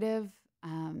creative,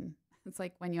 it's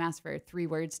like when you ask for 3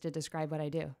 words to describe what I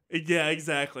do. Yeah,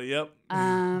 exactly. Yep.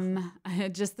 I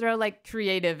just throw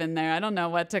creative in there. I don't know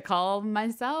what to call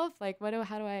myself. I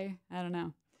don't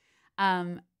know.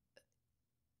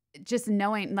 Just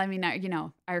knowing,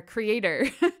 our creator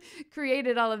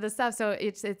created all of this stuff. So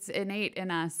it's innate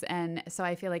in us. And so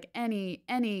I feel like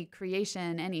any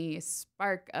creation, any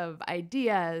spark of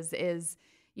ideas is,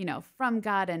 from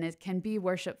God, and it can be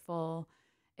worshipful.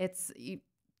 It's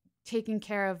taking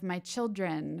care of my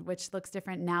children, which looks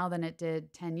different now than it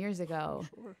did 10 years ago.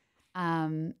 Sure.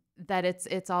 That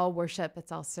it's all worship,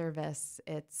 it's all service.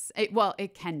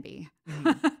 It can be.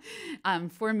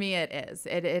 For me, it is.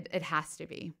 It has to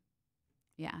be.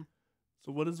 Yeah.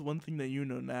 So what is one thing that you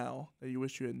know now that you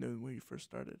wish you had known when you first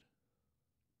started?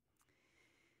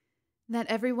 That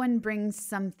everyone brings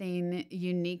something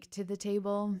unique to the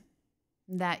table,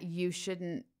 that you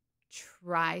shouldn't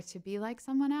try to be like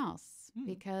someone else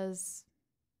because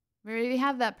we already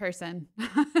have that person.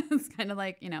 It's kind of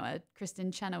like, a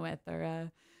Kristen Chenoweth or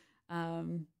a,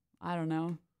 I don't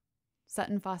know,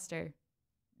 Sutton Foster.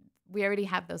 We already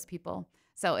have those people.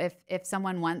 So if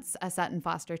someone wants a Sutton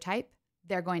Foster type,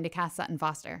 they're going to cast Sutton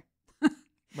Foster.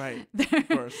 Right, of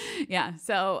course. Yeah,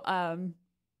 so if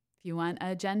you want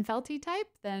a Jen Felty type,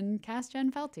 then cast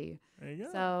Jen Felty. There you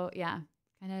go. So yeah,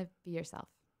 kind of be yourself.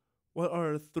 What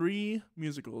are 3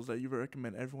 musicals that you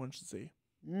recommend everyone should see?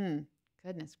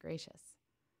 Goodness gracious.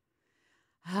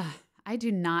 I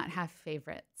do not have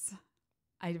favorites.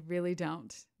 I really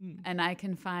don't. And I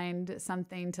can find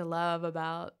something to love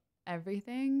about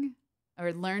everything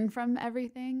or learn from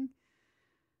everything.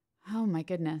 Oh my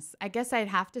goodness. I guess I'd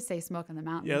have to say Smoke on the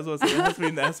Mountain. Yeah, I was going to say, it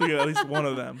has to be at least one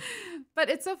of them.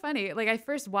 But it's so funny. Like I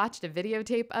first watched a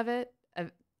videotape of it,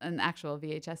 an actual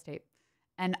VHS tape.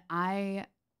 And I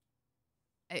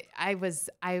was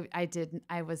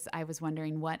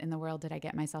wondering what in the world did I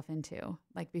get myself into,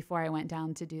 like before I went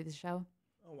down to do the show.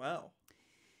 Oh, wow.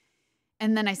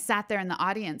 And then I sat there in the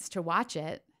audience to watch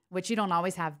it, which you don't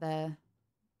always have that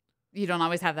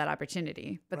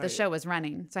opportunity, but the show was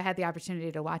running. So I had the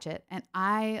opportunity to watch it, and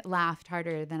I laughed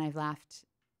harder than I've laughed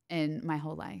in my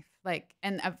whole life. Like,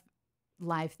 and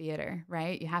live theater,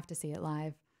 right? You have to see it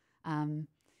live.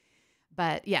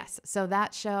 But yes, so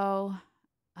that show,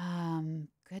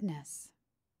 goodness,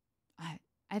 I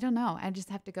don't know. I just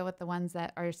have to go with the ones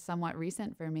that are somewhat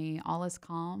recent for me. All Is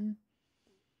Calm.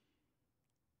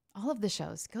 All of the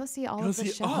shows. Go see all of the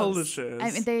shows. All the shows.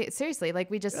 I mean, they seriously,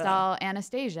 like we just saw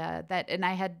Anastasia, and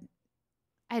I had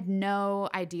no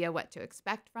idea what to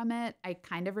expect from it. I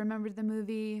kind of remembered the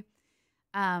movie.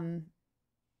 Yeah.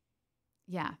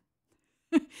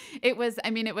 It was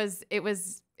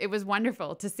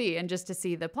wonderful to see, and just to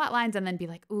see the plot lines and then be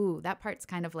like, ooh, that part's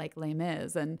kind of like Les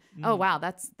Mis, and oh wow,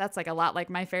 that's like a lot like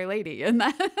My Fair Lady, and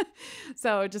that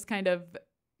so just kind of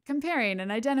comparing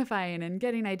and identifying and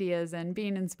getting ideas and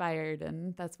being inspired,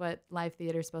 and that's what live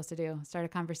theater is supposed to do, start a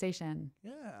conversation.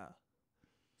 Yeah.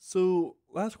 So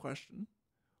last question,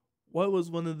 what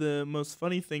was one of the most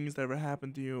funny things that ever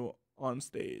happened to you on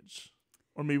stage,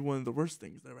 or maybe one of the worst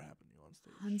things that ever happened to you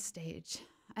on stage?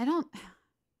 I don't.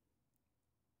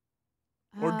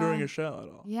 Or during a show at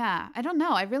all? Yeah, I don't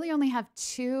know. I really only have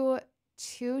two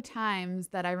times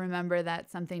that I remember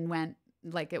that something went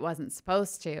like it wasn't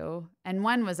supposed to, and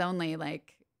one was only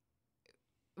like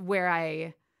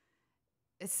where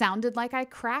it sounded like I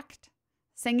cracked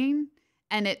singing,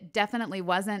 and it definitely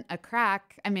wasn't a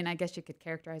crack. I mean, I guess you could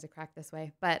characterize a crack this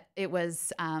way, but it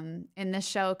was in this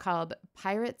show called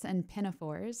Pirates and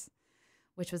Pinafores,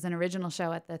 which was an original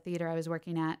show at the theater I was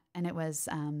working at, and it was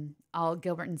all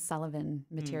Gilbert and Sullivan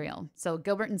material. So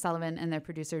Gilbert and Sullivan and their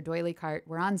producer Doyley Cart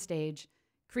were on stage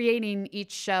creating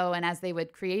each show, and as they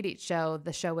would create each show,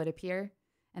 the show would appear,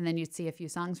 and then you'd see a few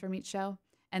songs from each show,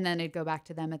 and then it'd go back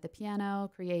to them at the piano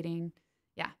creating.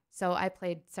 Yeah, so I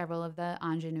played several of the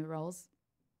ingenue roles,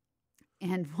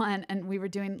 and we were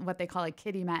doing what they call a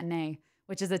kiddie matinee,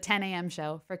 which is a 10 a.m.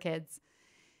 show for kids.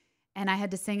 And I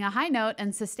had to sing a high note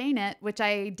and sustain it, which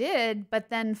I did, but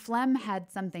then phlegm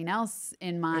had something else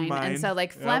in mind. And so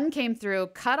like phlegm came through,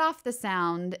 cut off the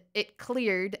sound, it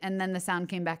cleared, and then the sound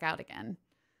came back out again.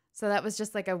 So that was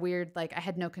just like a weird, like I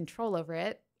had no control over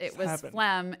it. It was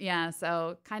phlegm. Yeah.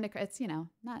 So kind of, it's,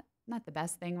 not the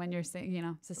best thing when you're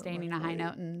sustaining a high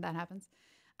note and that happens.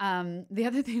 The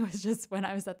other thing was just when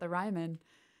I was at the Ryman,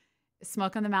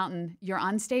 Smoke on the Mountain, you're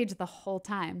on stage the whole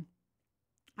time.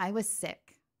 I was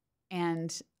sick.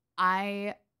 And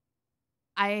I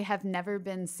have never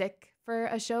been sick for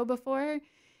a show before,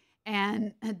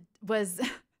 and was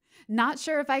not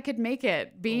sure if I could make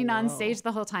it being on stage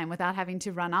the whole time without having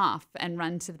to run off and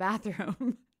run to the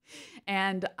bathroom.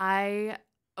 And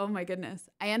oh my goodness,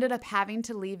 I ended up having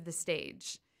to leave the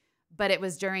stage, but it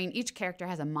was during, each character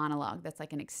has a monologue that's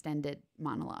like an extended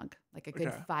monologue, like a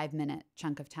good 5-minute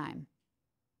chunk of time.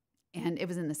 And it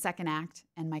was in the second act,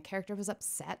 and my character was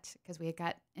upset because we had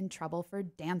got in trouble for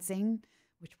dancing,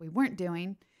 which we weren't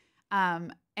doing.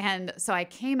 And so I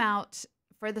came out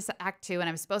for this act 2, and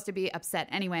I was supposed to be upset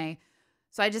anyway.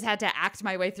 So I just had to act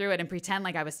my way through it and pretend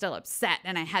like I was still upset,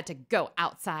 and I had to go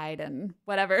outside and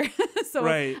whatever. So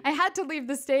I had to leave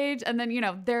the stage, and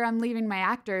then, there I'm leaving my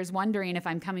actors wondering if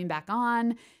I'm coming back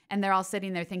on, and they're all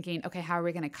sitting there thinking, okay, how are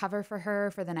we going to cover for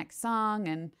her for the next song?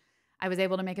 And I was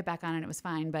able to make it back on, and it was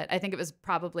fine. But I think it was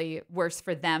probably worse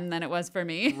for them than it was for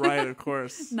me. Right, of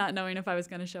course. Not knowing if I was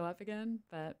going to show up again.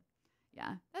 But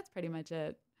yeah, that's pretty much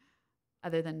it.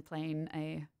 Other than playing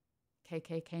a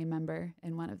KKK member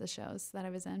in one of the shows that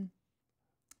I was in.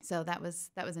 So that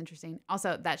was interesting.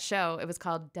 Also, that show, it was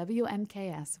called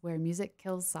WMKS, Where Music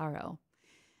Kills Sorrow.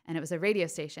 And it was a radio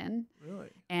station. Really?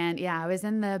 And yeah, I was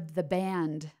in the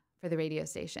band for the radio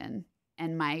station.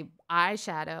 And my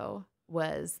eyeshadow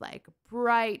was like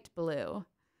bright blue.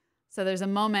 So there's a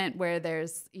moment where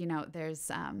there's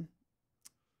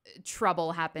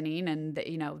trouble happening, and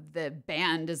the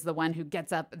band is the one who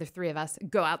gets up. The three of us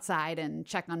go outside and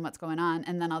check on what's going on,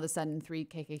 and then all of a sudden 3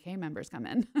 KKK members come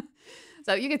in.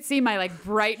 So you could see my like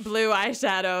bright blue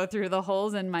eyeshadow through the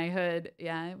holes in my hood.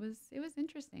 Yeah, it was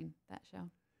interesting, that show.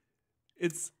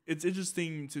 It's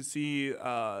interesting to see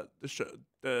the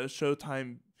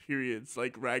showtime periods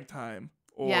like Ragtime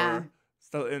or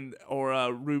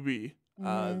Ruby,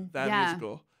 that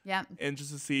musical. Yeah. And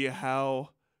just to see how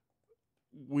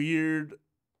weird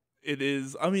it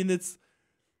is. I mean, it's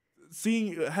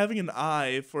having an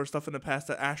eye for stuff in the past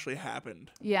that actually happened.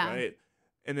 Yeah. Right.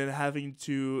 And then having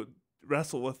to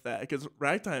wrestle with that, because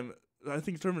Ragtime, I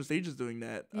think Turner Stage is doing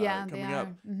that. Coming up.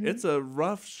 Mm-hmm. It's a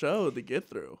rough show to get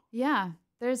through. Yeah.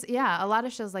 There's a lot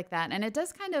of shows like that, and it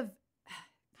does kind of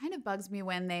bugs me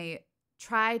when they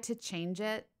try to change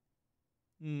it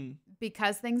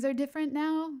because things are different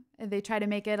now. They try to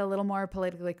make it a little more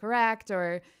politically correct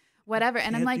or whatever,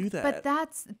 and I'm like, but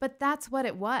that's what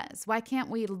it was. Why can't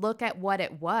we look at what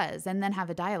it was and then have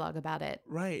a dialogue about it?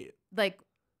 Right. Like,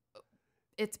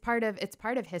 it's part of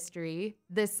history.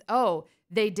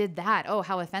 They did that. Oh,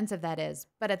 how offensive that is.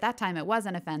 But at that time, it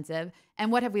wasn't offensive.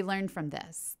 And what have we learned from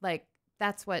this? Like,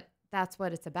 that's what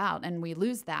it's about. And we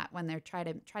lose that when they're try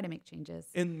to make changes.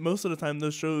 And most of the time,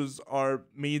 those shows are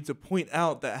made to point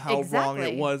out that how wrong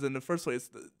it was in the first place.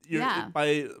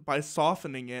 By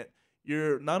softening it,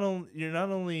 you're not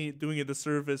only doing a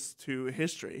disservice to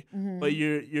history, but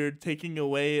you're taking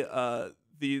away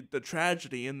the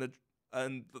tragedy and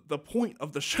the point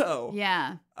of the show.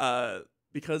 Yeah.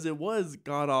 Because it was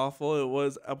god awful, it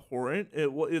was abhorrent.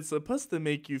 It's supposed to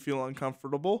make you feel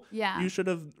uncomfortable. Yeah. You should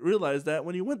have realized that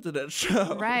when you went to that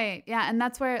show. Right. Yeah, and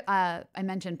that's where I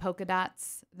mentioned Polka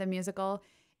Dots, the musical.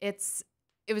 It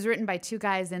was written by 2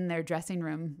 guys in their dressing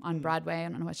room on Broadway. I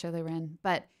don't know what show they were in,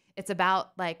 but it's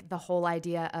about like the whole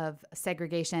idea of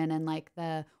segregation and like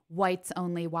the whites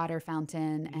only water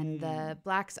fountain and the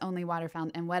blacks only water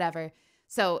fountain and whatever.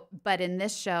 So, but in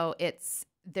this show,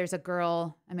 there's a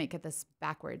girl, I might get this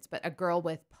backwards, but a girl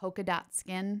with polka dot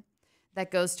skin that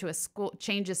goes to a school,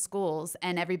 changes schools,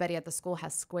 and everybody at the school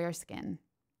has square skin,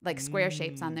 like square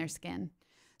shapes on their skin.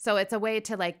 So it's a way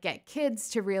to like get kids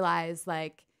to realize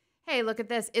like, hey, look at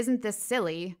this. Isn't this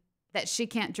silly that she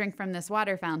can't drink from this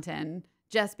water fountain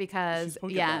just because,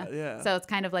 yeah. So it's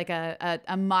kind of like a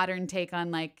modern take on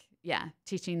like,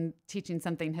 teaching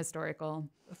something historical.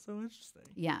 That's so interesting.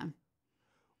 Yeah.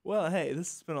 Well, hey,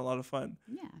 this has been a lot of fun.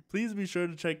 Yeah. Please be sure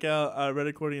to check out Red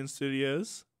Accordion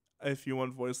Studios if you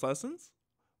want voice lessons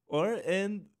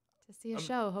to see a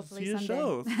show, hopefully see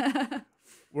someday.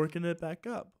 Working it back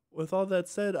up. With all that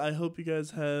said, I hope you guys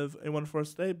have a wonderful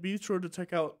day. Be sure to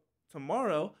check out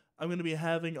tomorrow. I'm going to be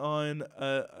having on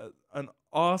an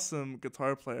awesome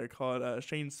guitar player called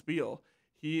Shane Spiel.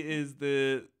 He is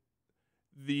the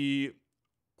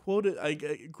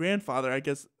quoted grandfather, I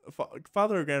guess,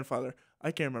 father or grandfather.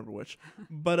 I can't remember which,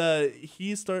 but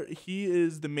he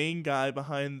is the main guy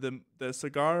behind the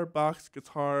cigar box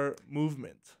guitar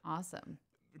movement. Awesome.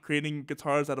 Creating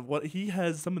guitars out of he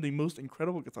has some of the most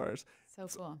incredible guitars. So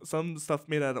cool. Some stuff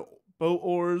made out of boat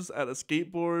oars, out of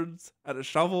skateboards, out of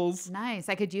shovels. Nice.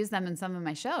 I could use them in some of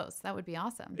my shows. That would be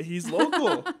awesome. He's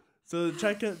local. So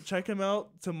check him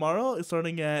out tomorrow. It's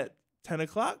starting at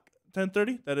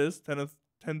 10:30. That is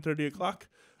 10:30 o'clock.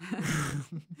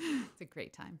 It's a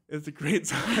great time. It's a great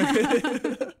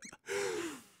time.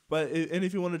 And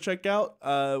if you want to check out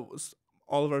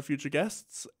all of our future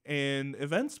guests and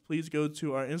events, please go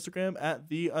to our Instagram at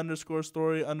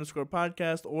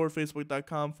 _story_podcast or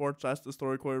facebook.com/The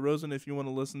Story Corey Rosen. If you want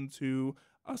to listen to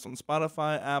us on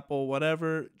Spotify, Apple,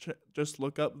 whatever, just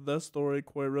look up The Story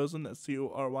Corey Rosen. That's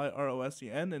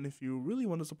CORYROSEN. And if you really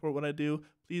want to support what I do,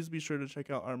 please be sure to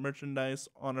check out our merchandise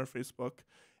on our Facebook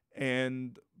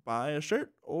and buy a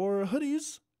shirt or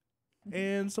hoodies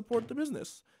and support the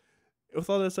business. With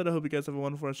all that said, I hope you guys have a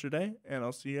wonderful rest of your day, and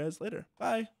I'll see you guys later.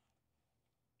 Bye.